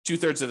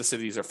 2/3 of the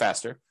cities are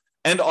faster,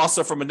 and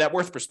also from a net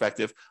worth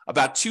perspective,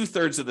 about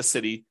 2/3 of the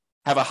city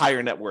have a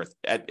higher net worth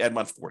at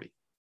month 40.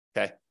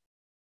 Okay.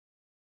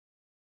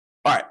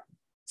 All right.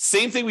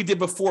 Same thing we did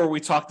before. We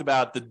talked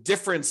about the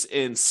difference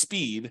in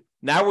speed.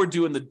 Now we're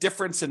doing the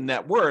difference in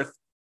net worth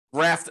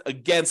graphed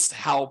against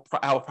how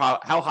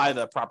high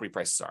the property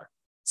prices are.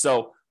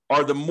 So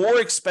are the more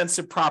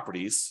expensive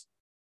properties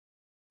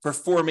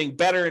performing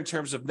better in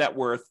terms of net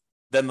worth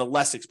than the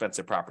less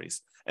expensive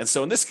properties? And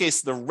so in this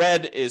case, the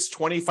red is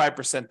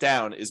 25%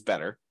 down is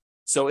better.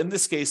 So in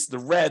this case, the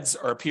reds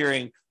are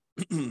appearing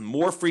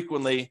more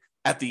frequently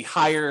at the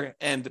higher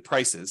end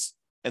prices.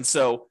 And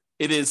so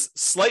it is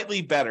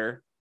slightly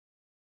better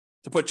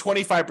to put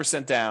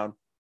 25% down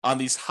on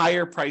these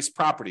higher priced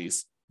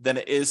properties than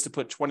it is to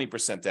put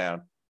 20%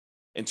 down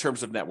in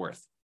terms of net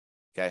worth.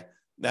 Okay.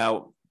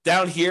 Now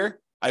down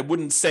here, I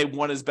wouldn't say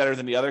one is better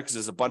than the other because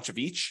there's a bunch of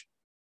each,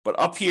 but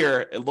up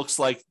here, it looks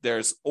like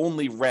there's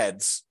only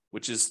reds,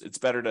 which is, it's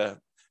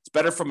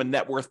better from a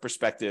net worth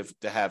perspective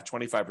to have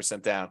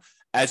 25% down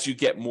as you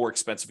get more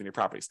expensive in your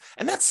properties.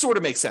 And that sort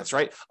of makes sense,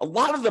 right? A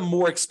lot of the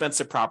more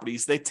expensive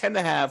properties, they tend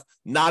to have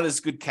not as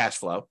good cash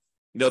flow.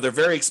 They're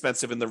very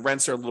expensive and the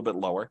rents are a little bit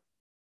lower.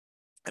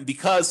 And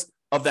because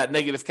of that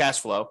negative cash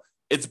flow,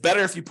 it's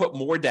better if you put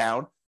more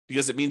down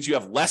because it means you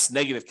have less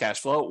negative cash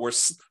flow or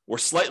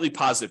slightly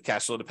positive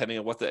cash flow, depending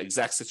on what the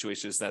exact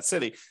situation is in that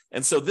city.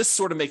 And so this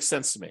sort of makes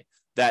sense to me,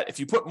 that if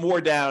you put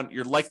more down,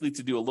 you're likely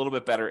to do a little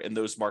bit better in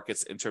those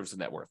markets in terms of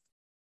net worth.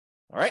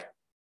 All right.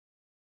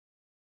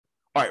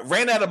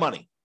 Ran out of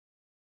money.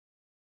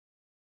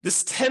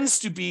 This tends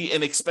to be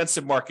in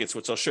expensive markets,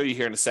 which I'll show you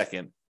here in a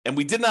second. And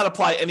we did not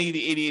apply any of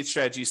the 88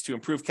 strategies to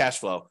improve cash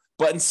flow.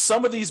 But in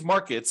some of these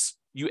markets,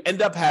 you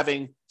end up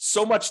having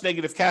so much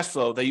negative cash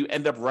flow that you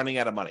end up running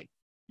out of money.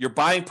 You're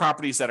buying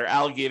properties that are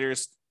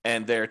alligators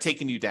and they're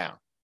taking you down.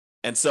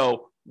 And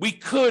so we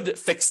could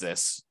fix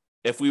this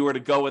if we were to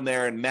go in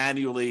there and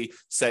manually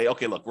say,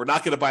 okay, look, we're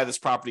not going to buy this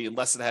property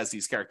unless it has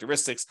these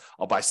characteristics.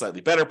 I'll buy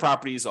slightly better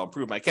properties. I'll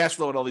improve my cash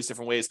flow in all these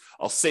different ways.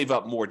 I'll save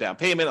up more down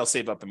payment. I'll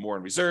save up more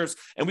in reserves.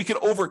 And we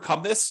could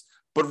overcome this.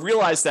 but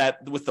realize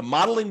that with the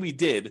modeling we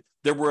did,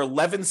 there were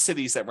 11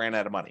 cities that ran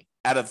out of money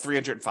out of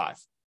 305.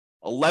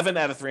 11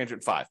 out of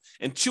 305.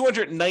 In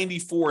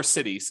 294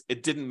 cities,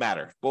 it didn't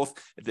matter.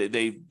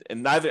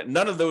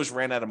 None of those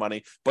ran out of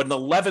money, but in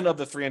 11 of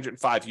the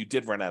 305, you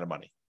did run out of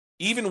money.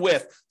 Even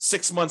with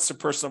 6 months of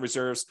personal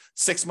reserves,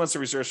 6 months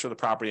of reserves for the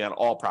property on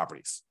all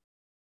properties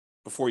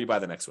before you buy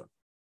the next one.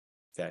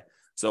 Okay.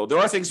 So there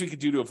are things we could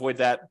do to avoid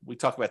that. We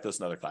talk about those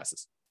in other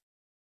classes.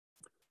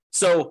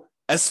 So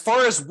as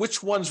far as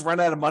which ones run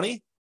out of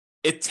money,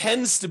 it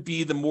tends to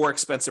be the more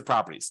expensive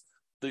properties.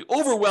 The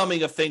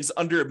overwhelming of things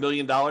under $1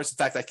 million. In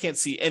fact, I can't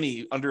see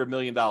any under $1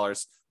 million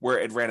where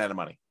it ran out of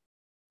money.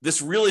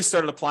 This really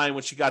started applying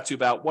when she got to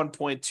about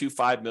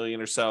 1.25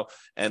 million or so,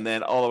 and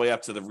then all the way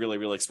up to the really,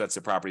 really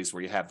expensive properties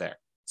where you have there.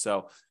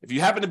 So if you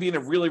happen to be in a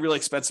really, really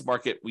expensive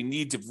market, we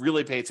need to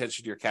really pay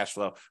attention to your cash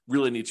flow,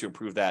 really need to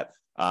improve that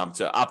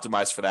to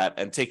optimize for that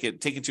and take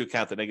into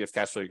account the negative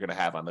cash flow you're going to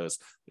have on those.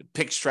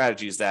 Pick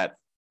strategies that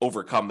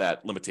overcome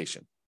that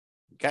limitation.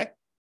 Okay?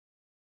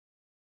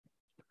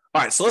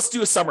 All right, so let's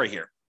do a summary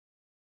here.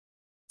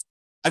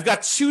 I've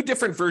got two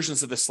different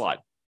versions of this slide.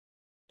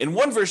 In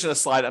one version of the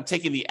slide, I'm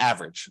taking the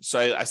average. So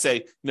I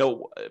say,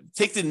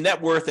 take the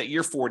net worth at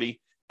year 40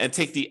 and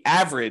take the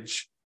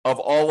average of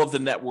all of the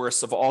net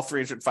worths of all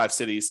 305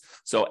 cities.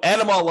 So add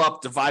them all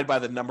up, divide by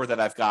the number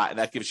that I've got, and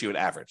that gives you an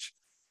average.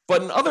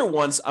 But in other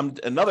ones,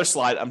 another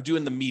slide, I'm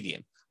doing the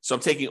median. So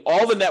I'm taking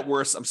all the net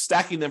worths, I'm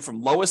stacking them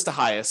from lowest to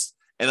highest,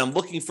 and I'm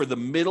looking for the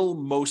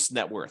middle-most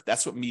net worth.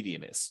 That's what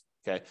median is,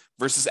 okay?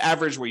 Versus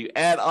average, where you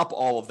add up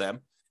all of them,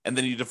 and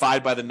then you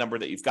divide by the number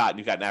that you've got, and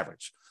you've got an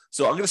average.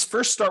 So I'm going to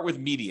first start with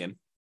median,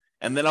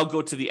 and then I'll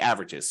go to the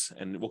averages,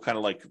 and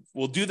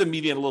we'll do the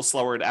median a little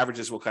slower, and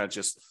averages we'll kind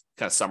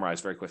of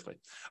summarize very quickly.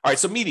 All right,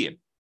 so median.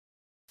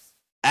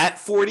 At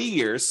 40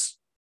 years,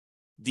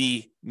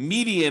 the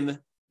median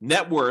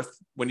net worth,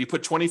 when you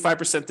put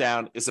 25%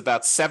 down, is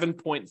about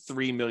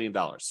 $7.3 million.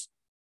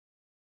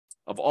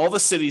 Of all the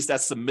cities,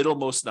 that's the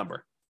middlemost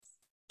number.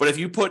 But if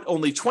you put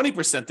only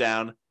 20%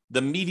 down,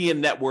 the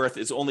median net worth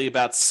is only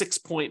about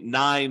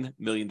 $6.9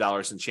 million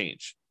and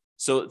change.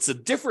 So it's a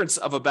difference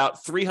of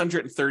about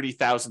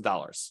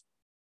 $330,000,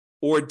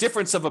 or a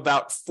difference of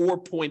about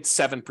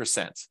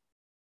 4.7%.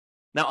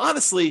 Now,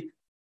 honestly,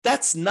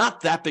 that's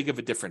not that big of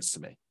a difference to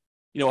me.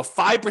 A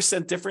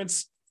 5%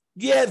 difference,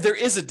 yeah, there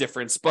is a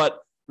difference, but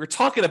we're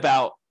talking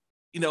about,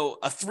 a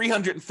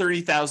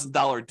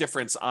 $330,000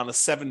 difference on a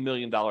 $7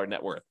 million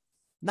net worth.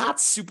 Not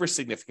super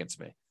significant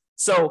to me.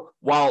 So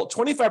while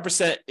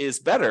 25% is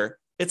better,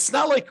 it's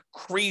not like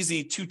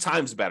crazy 2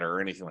 times better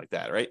or anything like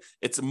that, right?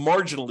 It's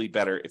marginally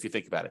better if you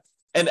think about it.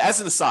 And as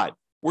an aside,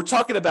 we're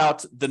talking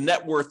about the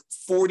net worth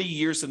 40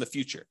 years in the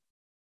future.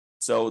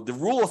 So the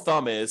rule of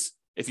thumb is,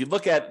 if you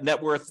look at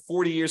net worth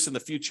 40 years in the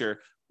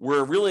future,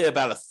 we're really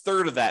about a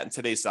third of that in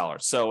today's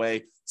dollars. So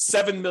a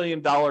 $7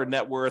 million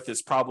net worth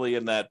is probably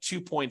in that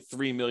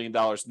 $2.3 million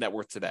net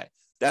worth today.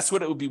 That's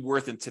what it would be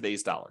worth in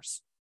today's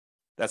dollars.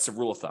 That's the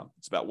rule of thumb.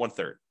 It's about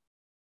 1/3.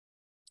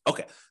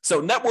 Okay,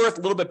 so net worth,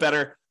 a little bit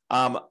better.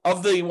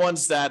 Of the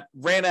ones that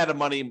ran out of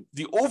money,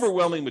 the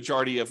overwhelming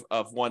majority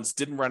of ones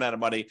didn't run out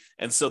of money.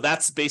 And so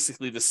that's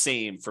basically the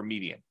same for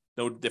median.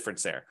 No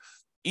difference there.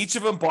 Each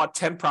of them bought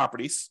 10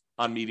 properties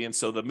on median.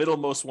 So the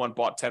middlemost one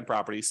bought 10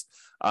 properties.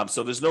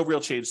 So there's no real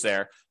change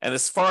there. And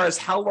as far as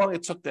how long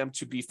it took them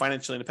to be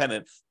financially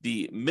independent,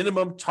 the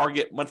minimum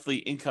target monthly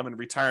income and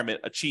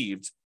retirement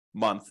achieved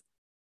month,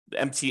 the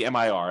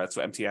MTMIR, that's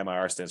what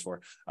MTMIR stands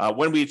for.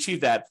 When we achieve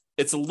that,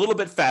 it's a little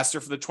bit faster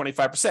for the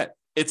 25%.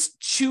 It's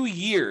 2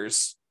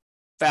 years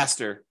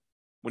faster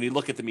when you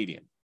look at the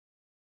median.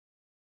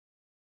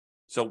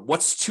 So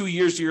what's 2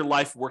 years of your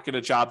life working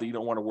a job that you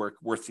don't want to work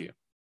worth to you?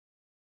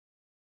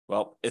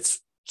 Well, it's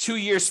 2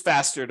 years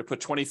faster to put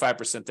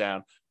 25%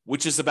 down,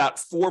 which is about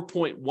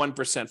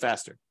 4.1%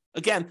 faster.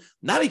 Again,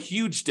 not a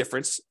huge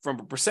difference from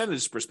a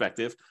percentage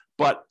perspective,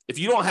 but if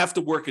you don't have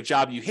to work a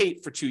job you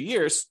hate for 2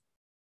 years,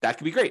 that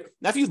could be great.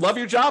 Now, if you love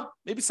your job,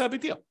 maybe it's not a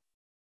big deal.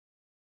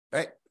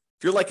 Right?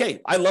 If you're like, hey,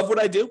 I love what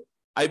I do,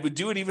 I would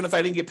do it even if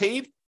I didn't get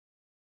paid.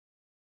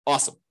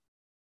 Awesome.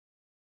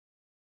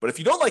 But if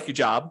you don't like your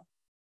job,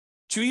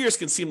 2 years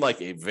can seem like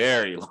a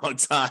very long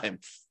time.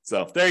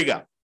 So there you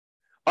go.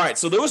 All right.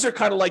 So those are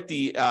kind of like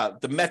the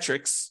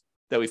metrics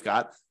that we've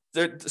got.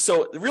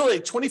 So really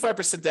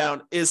 25%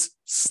 down is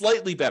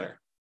slightly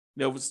better.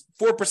 It was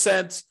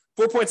 4%,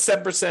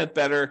 4.7%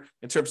 better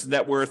in terms of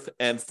net worth,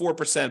 and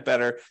 4%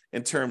 better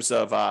in terms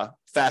of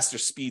faster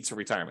speed to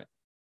retirement,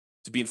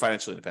 to being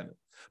financially independent.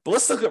 But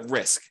let's look at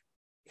risk.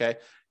 Okay.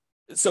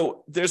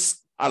 So there's,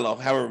 I don't know,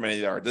 however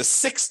many there are. There's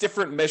 6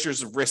 different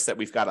measures of risk that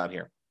we've got on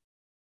here.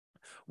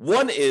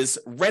 One is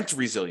rent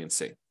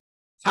resiliency.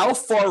 How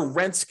far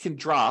rents can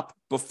drop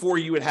before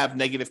you would have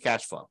negative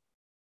cash flow.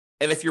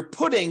 And if you're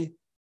putting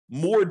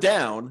more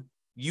down,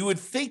 you would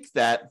think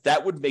that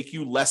that would make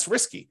you less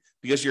risky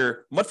because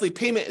your monthly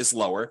payment is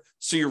lower.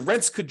 So your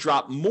rents could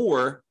drop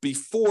more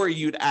before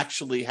you'd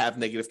actually have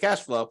negative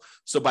cash flow.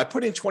 So by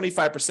putting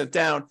 25%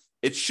 down,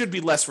 it should be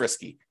less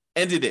risky.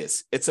 And it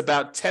is. It's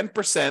about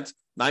 10%,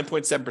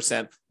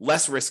 9.7%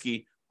 less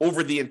risky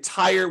over the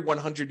entire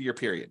 100-year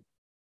period.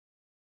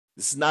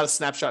 This is not a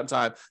snapshot in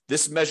time.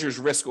 This measures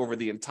risk over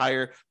the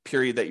entire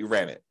period that you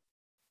ran it.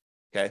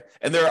 Okay.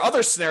 And there are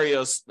other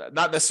scenarios,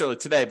 not necessarily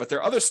today, but there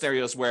are other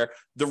scenarios where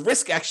the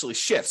risk actually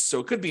shifts. So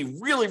it could be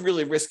really,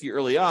 really risky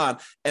early on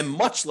and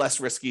much less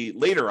risky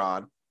later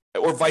on,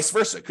 or vice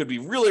versa. It could be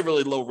really,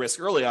 really low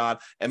risk early on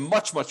and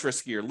much, much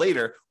riskier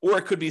later, or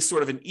it could be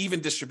sort of an even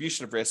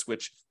distribution of risk,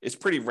 which is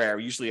pretty rare.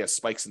 You usually have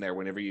spikes in there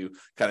whenever you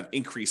kind of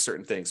increase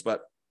certain things,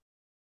 but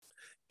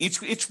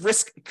each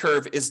risk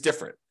curve is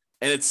different.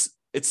 And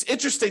it's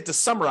interesting to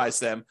summarize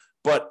them,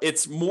 but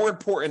it's more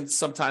important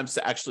sometimes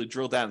to actually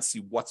drill down and see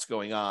what's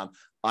going on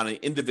an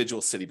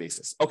individual city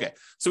basis. Okay,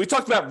 so we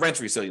talked about rent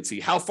resiliency,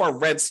 how far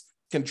rents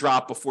can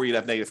drop before you'd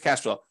have negative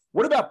cash flow.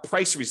 What about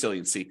price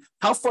resiliency?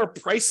 How far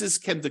prices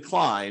can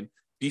decline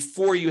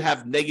before you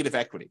have negative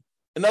equity?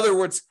 In other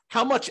words,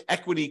 how much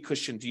equity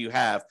cushion do you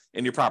have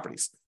in your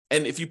properties?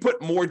 And if you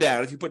put more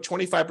down, if you put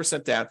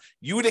 25% down,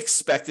 you would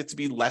expect it to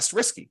be less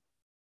risky,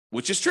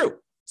 which is true.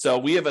 So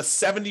we have a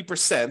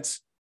 70%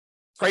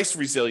 price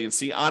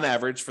resiliency on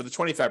average for the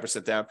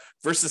 25% down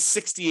versus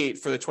 68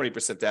 for the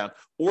 20% down,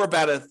 or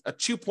about a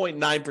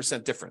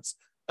 2.9% difference.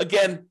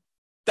 Again,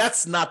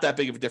 that's not that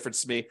big of a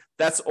difference to me.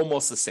 That's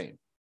almost the same,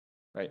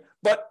 right?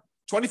 But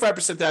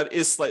 25% down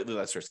is slightly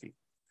less risky.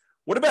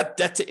 What about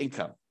debt to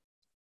income?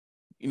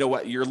 You know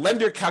what? Your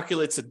lender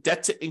calculates a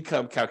debt to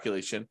income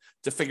calculation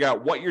to figure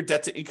out what your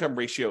debt to income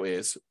ratio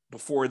is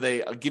before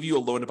they give you a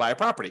loan to buy a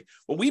property.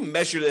 Well, we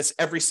measure this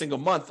every single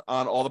month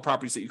on all the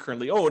properties that you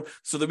currently own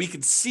so that we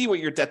can see what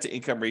your debt to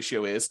income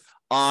ratio is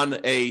on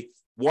a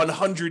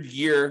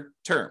 100-year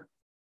term.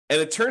 And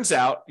it turns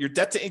out your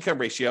debt to income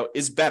ratio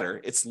is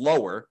better. It's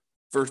lower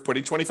for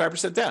putting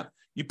 25% down.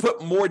 You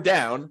put more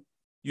down,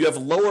 you have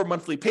lower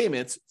monthly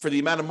payments for the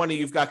amount of money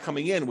you've got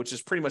coming in, which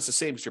is pretty much the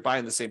same because you're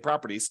buying the same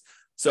properties.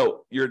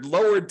 So your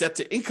lower debt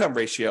to income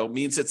ratio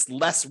means it's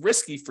less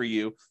risky for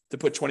you to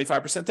put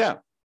 25% down.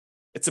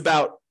 It's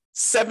about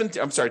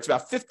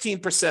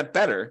 15%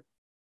 better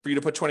for you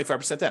to put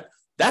 25% down.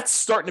 That's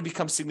starting to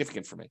become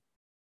significant for me.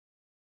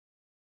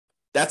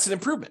 That's an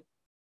improvement.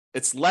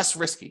 It's less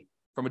risky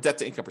from a debt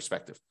to income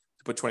perspective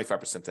to put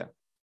 25% down.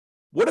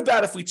 What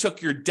about if we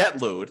took your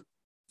debt load,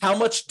 how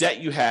much debt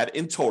you had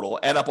in total,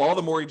 add up all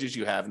the mortgages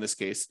you have in this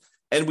case,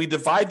 and we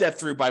divide that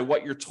through by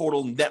what your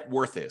total net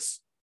worth is?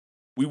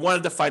 We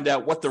wanted to find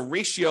out what the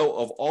ratio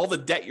of all the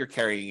debt you're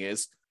carrying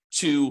is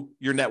to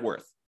your net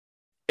worth.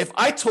 If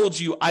I told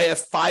you I have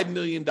 $5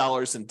 million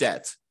in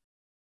debt,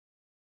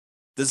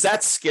 does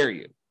that scare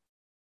you?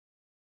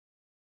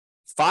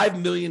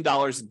 $5 million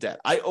in debt.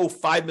 I owe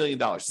 $5 million.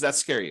 Does that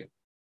scare you?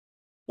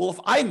 Well, if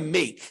I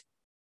make,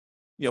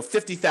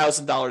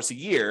 $50,000 a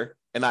year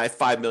and I have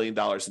 $5 million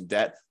in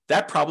debt,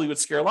 that probably would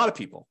scare a lot of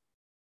people.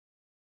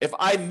 If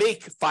I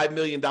make $5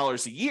 million a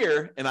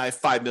year and I have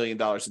 $5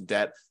 million in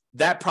debt,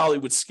 that probably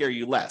would scare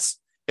you less.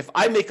 If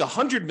I make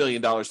 $100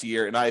 million a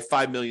year and I have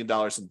 $5 million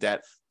in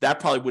debt, that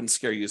probably wouldn't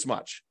scare you as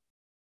much.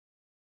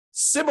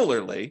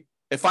 Similarly,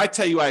 if I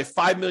tell you I have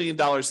 $5 million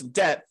in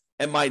debt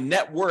and my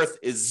net worth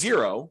is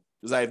zero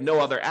because I have no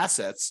other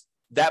assets,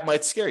 that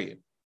might scare you.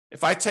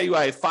 If I tell you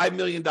I have $5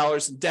 million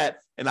in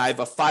debt and I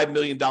have a $5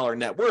 million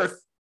net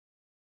worth,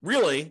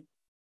 really,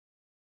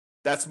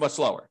 that's much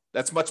lower.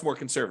 That's much more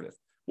conservative.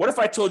 What if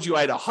I told you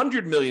I had a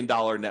 $100 million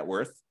net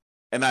worth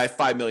and I have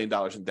 $5 million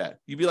in debt?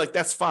 You'd be like,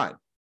 that's fine.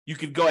 You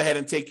could go ahead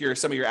and take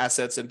some of your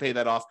assets and pay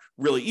that off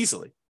really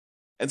easily.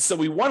 And so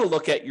we want to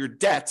look at your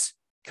debt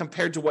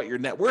compared to what your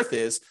net worth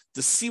is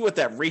to see what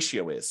that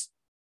ratio is.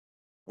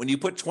 When you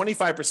put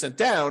 25%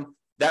 down,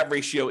 that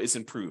ratio is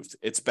improved.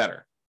 It's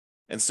better.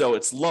 And so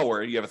it's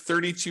lower. You have a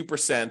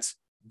 32%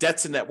 debt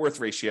to net worth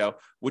ratio,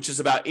 which is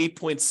about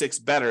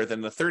 8.6 better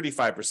than the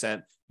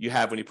 35% you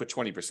have when you put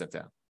 20%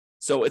 down.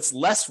 So it's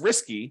less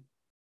risky,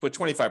 put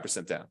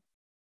 25% down.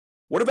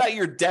 What about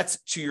your debt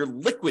to your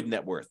liquid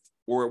net worth,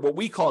 or what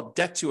we call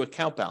debt to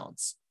account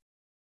balance?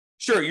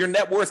 Sure, your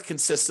net worth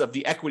consists of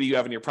the equity you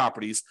have in your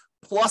properties,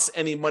 plus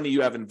any money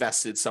you have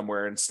invested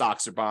somewhere in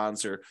stocks or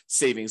bonds or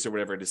savings or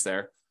whatever it is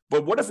there.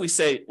 But what if we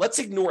say, let's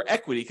ignore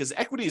equity, because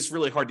equity is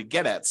really hard to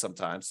get at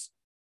sometimes.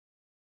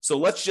 So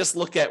let's just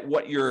look at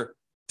what your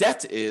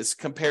debt is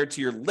compared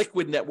to your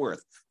liquid net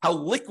worth, how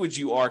liquid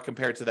you are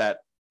compared to that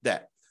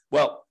debt.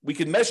 Well, we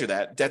can measure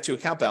that, debt to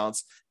account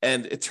balance,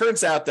 and it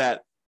turns out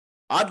that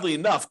oddly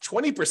enough,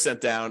 20%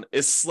 down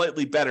is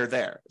slightly better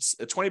there.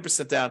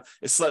 20% down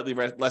is slightly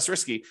less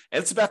risky,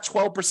 and it's about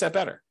 12%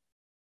 better.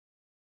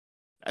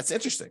 That's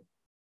interesting,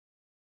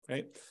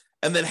 right?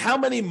 And then how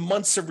many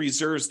months of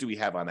reserves do we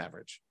have on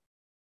average?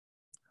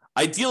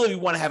 Ideally, we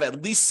want to have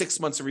at least 6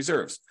 months of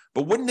reserves,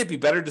 but wouldn't it be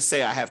better to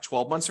say I have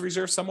 12 months of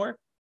reserves somewhere?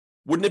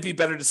 Wouldn't it be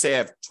better to say I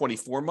have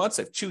 24 months,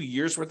 I have 2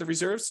 years worth of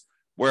reserves,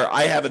 where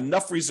I have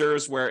enough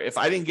reserves where if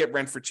I didn't get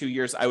rent for 2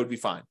 years, I would be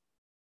fine?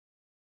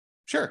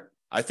 Sure.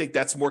 I think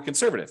that's more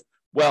conservative.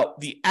 Well,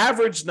 the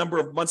average number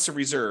of months of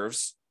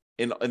reserves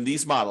in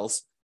these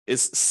models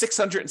is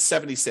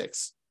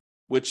 676,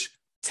 which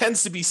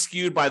tends to be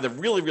skewed by the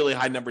really, really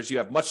high numbers you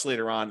have much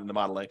later on in the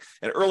modeling.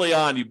 And early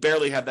on, you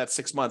barely have that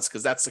 6 months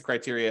because that's the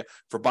criteria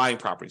for buying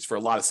properties for a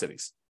lot of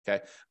cities.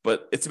 Okay.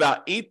 But it's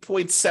about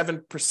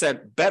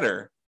 8.7%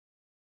 better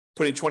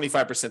putting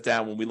 25%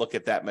 down when we look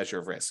at that measure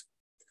of risk.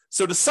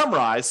 So to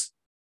summarize,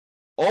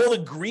 all the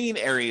green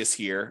areas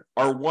here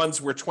are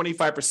ones where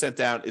 25%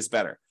 down is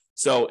better.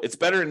 So it's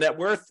better in net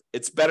worth.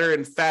 It's better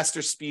in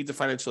faster speed to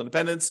financial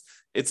independence.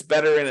 It's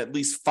better in at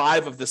least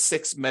 5 of the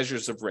 6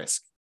 measures of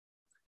risk.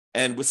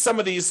 And with some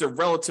of these, they're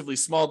relatively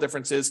small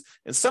differences.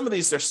 And some of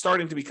these, they're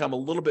starting to become a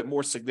little bit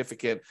more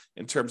significant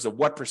in terms of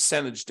what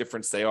percentage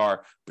difference they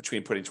are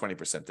between putting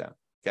 20% down.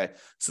 Okay.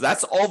 So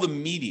that's all the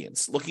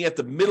medians, looking at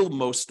the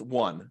middlemost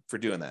one for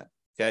doing that.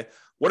 Okay.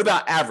 What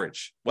about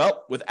average?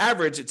 Well, with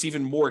average, it's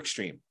even more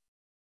extreme.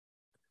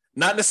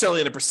 Not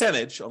necessarily in a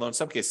percentage, although in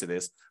some cases it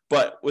is,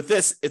 but with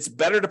this, it's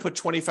better to put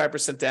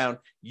 25% down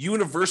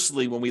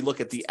universally when we look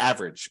at the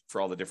average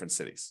for all the different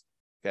cities.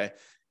 Okay.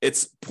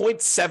 It's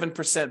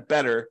 0.7%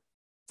 better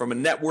from a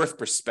net worth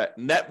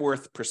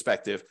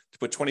perspective to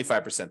put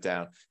 25%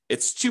 down.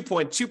 It's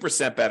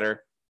 2.2%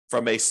 better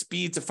from a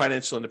speed to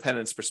financial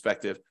independence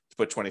perspective to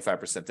put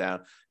 25%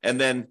 down. And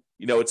then,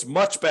 it's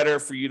much better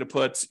for you to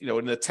put,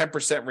 in the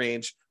 10%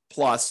 range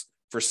plus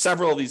for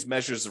several of these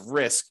measures of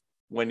risk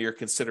when you're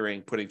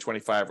considering putting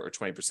 25 or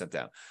 20%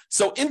 down.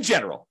 So in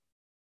general,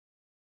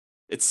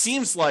 it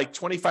seems like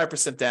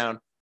 25% down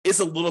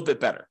is a little bit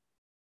better.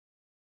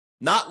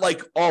 Not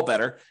like all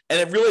better, and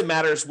it really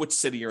matters which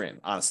city you're in,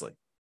 honestly.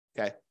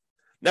 Okay.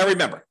 Now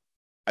remember,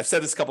 I've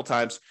said this a couple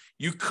times,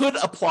 you could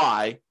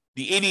apply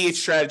the 88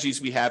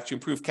 strategies we have to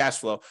improve cash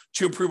flow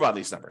to improve on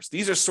these numbers.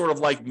 These are sort of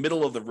like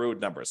middle of the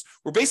road numbers.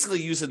 We're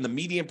basically using the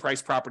median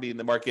price property in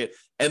the market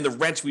and the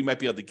rent we might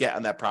be able to get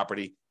on that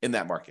property in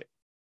that market.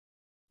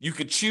 You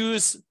could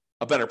choose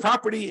a better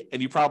property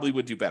and you probably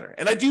would do better.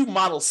 And I do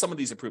model some of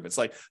these improvements.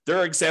 Like there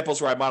are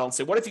examples where I model and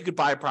say, what if you could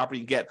buy a property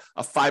and get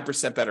a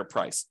 5% better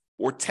price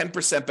or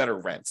 10% better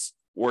rents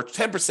or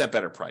 10%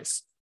 better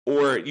price,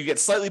 or you get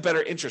slightly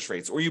better interest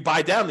rates, or you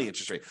buy down the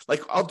interest rate.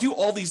 Like I'll do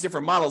all these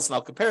different models and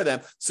I'll compare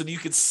them so that you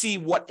can see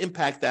what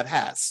impact that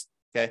has.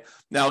 Okay.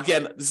 Now,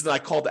 again, this is my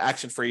call to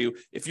action for you.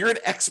 If you're an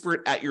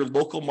expert at your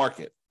local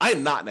market, I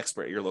am not an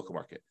expert at your local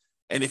market.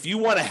 And if you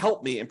want to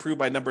help me improve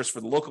my numbers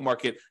for the local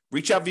market,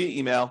 reach out via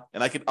email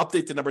and I can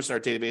update the numbers in our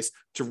database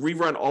to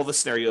rerun all the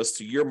scenarios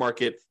to your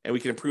market. And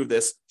we can improve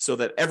this so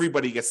that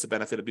everybody gets the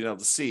benefit of being able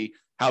to see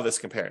how this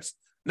compares.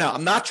 Now,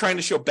 I'm not trying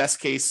to show best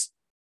case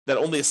that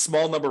only a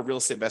small number of real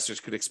estate investors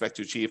could expect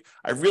to achieve.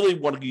 I really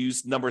want to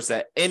use numbers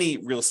that any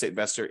real estate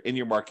investor in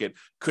your market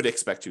could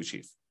expect to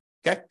achieve.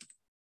 Okay.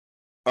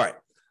 All right.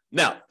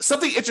 Now,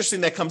 something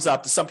interesting that comes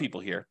up to some people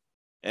here,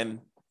 and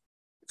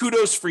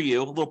kudos for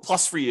you, a little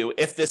plus for you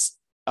if this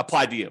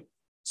applied to you.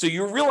 So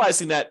you're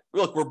realizing that,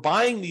 look, we're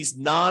buying these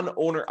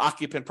non-owner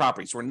occupant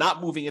properties. We're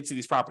not moving into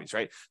these properties,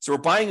 right? So we're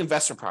buying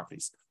investment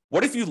properties.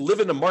 What if you live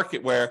in a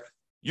market where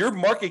your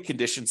market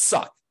conditions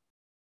suck?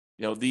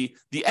 The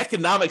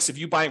economics of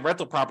you buying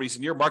rental properties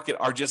in your market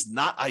are just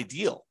not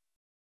ideal.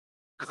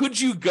 Could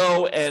you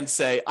go and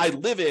say, I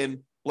live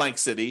in blank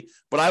city,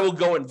 but I will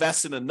go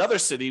invest in another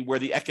city where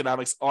the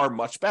economics are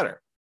much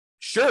better?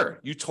 Sure,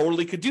 you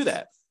totally could do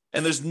that.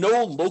 And there's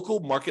no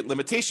local market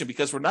limitation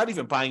because we're not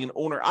even buying an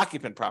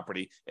owner-occupant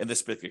property in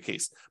this particular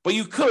case. But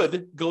you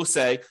could go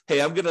say,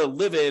 hey, I'm going to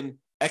live in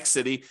X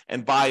city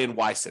and buy in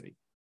Y city.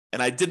 And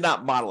I did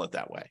not model it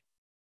that way.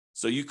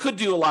 So you could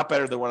do a lot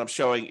better than what I'm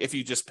showing if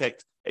you just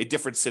picked a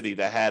different city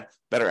that had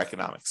better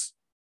economics.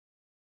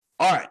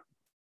 All right.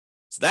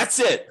 So that's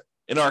it.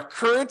 In our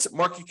current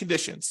market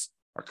conditions,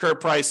 our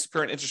current price,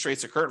 current interest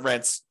rates, or current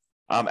rents,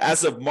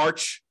 as of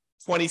March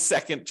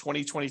 22nd,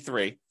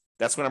 2023,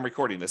 that's when I'm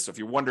recording this. So if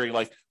you're wondering,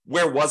 like,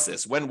 where was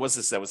this? When was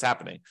this that was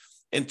happening?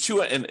 In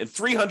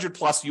 300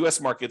 plus US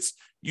markets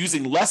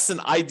using less than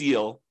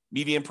ideal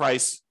median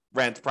price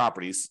rent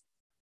properties,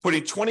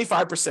 putting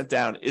 25%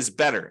 down is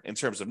better in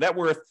terms of net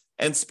worth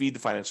and speed to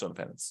financial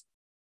independence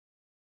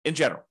in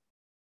general.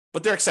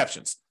 But there are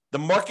exceptions. The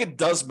market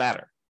does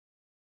matter.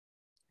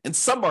 In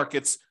some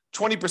markets,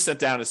 20%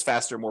 down is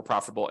faster, more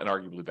profitable, and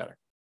arguably better,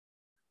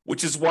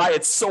 which is why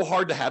it's so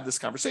hard to have this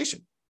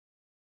conversation.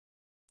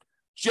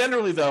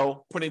 Generally,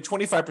 though, putting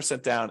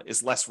 25% down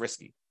is less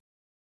risky.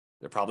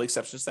 There are probably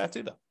exceptions to that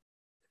too, though.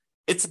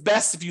 It's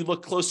best if you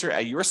look closer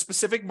at your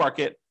specific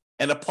market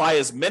and apply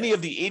as many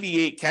of the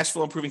 88 cash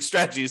flow improving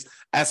strategies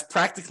as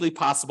practically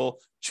possible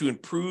to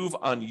improve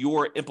on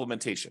your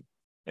implementation.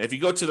 And if you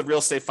go to the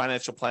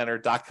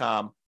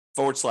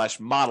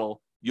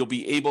realestateFinancialPlanner.com/model, you'll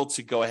be able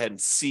to go ahead and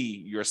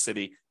see your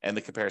city and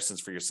the comparisons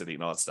for your city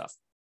and all that stuff.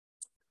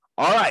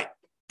 All right.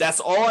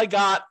 That's all I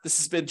got. This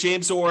has been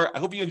James Orr. I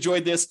hope you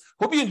enjoyed this.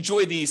 Hope you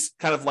enjoy these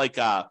kind of like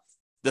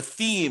the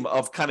theme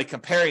of kind of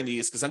comparing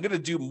these, because I'm going to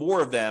do more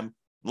of them,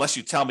 unless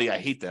you tell me I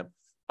hate them.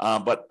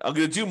 But I'm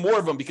going to do more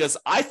of them because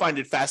I find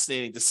it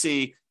fascinating to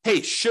see,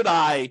 hey, should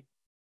I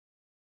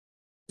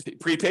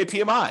prepay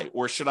PMI,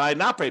 or should I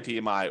not pay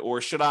PMI,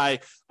 or should I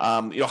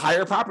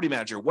hire a property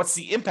manager? What's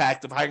the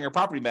impact of hiring a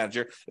property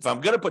manager? If I'm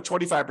going to put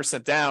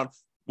 25% down,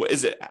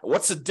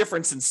 What's the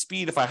difference in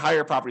speed if I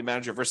hire a property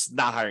manager versus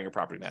not hiring a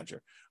property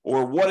manager?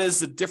 Or what is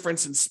the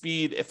difference in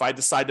speed if I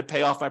decide to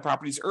pay off my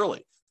properties early?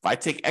 If I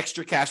take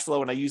extra cash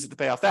flow and I use it to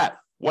pay off that?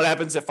 What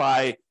happens if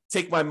I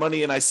take my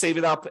money and I save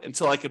it up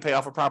until I can pay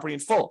off a property in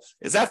full?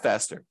 Is that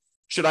faster?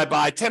 Should I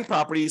buy 10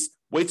 properties,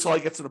 wait till I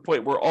get to the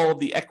point where all of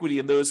the equity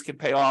in those can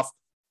pay off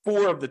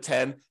 4 of the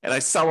 10, and I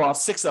sell off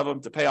 6 of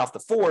them to pay off the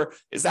 4?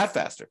 Is that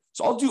faster?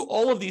 So I'll do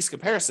all of these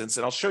comparisons,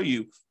 and I'll show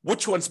you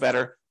which one's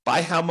better,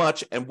 by how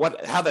much, and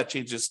how that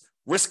changes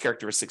risk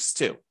characteristics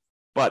too.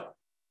 But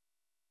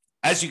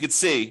as you can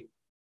see, it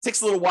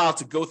takes a little while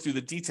to go through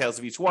the details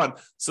of each one.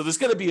 So there's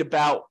going to be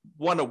about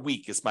one a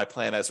week is my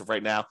plan as of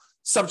right now,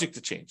 subject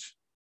to change.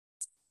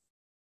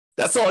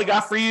 That's all I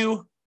got for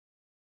you.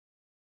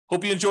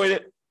 Hope you enjoyed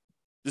it.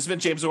 This has been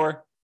James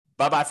Orr.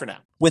 Bye-bye for now.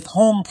 With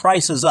home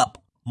prices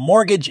up,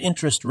 mortgage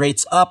interest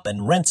rates up,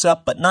 and rents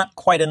up, but not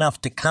quite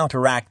enough to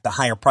counteract the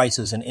higher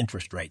prices and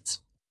interest rates.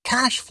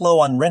 Cash flow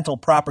on rental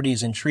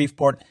properties in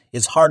Shreveport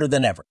is harder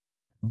than ever.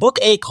 Book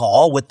a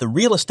call with the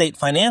Real Estate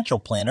Financial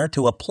Planner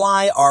to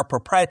apply our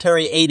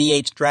proprietary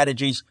 88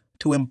 strategies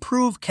to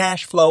improve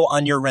cash flow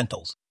on your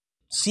rentals.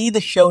 See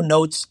the show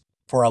notes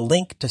for a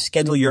link to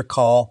schedule your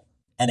call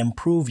and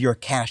improve your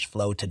cash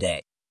flow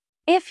today.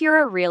 If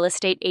you're a real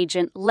estate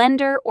agent,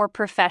 lender, or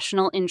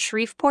professional in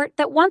Shreveport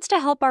that wants to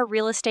help our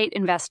real estate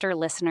investor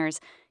listeners,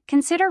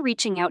 consider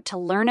reaching out to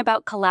learn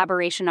about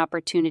collaboration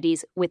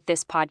opportunities with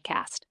this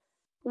podcast.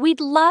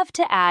 We'd love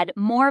to add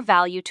more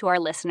value to our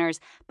listeners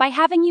by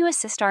having you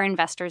assist our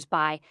investors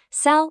buy,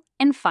 sell,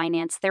 and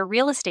finance their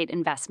real estate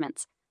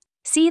investments.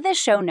 See the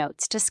show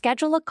notes to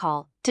schedule a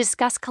call to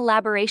discuss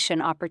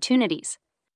collaboration opportunities.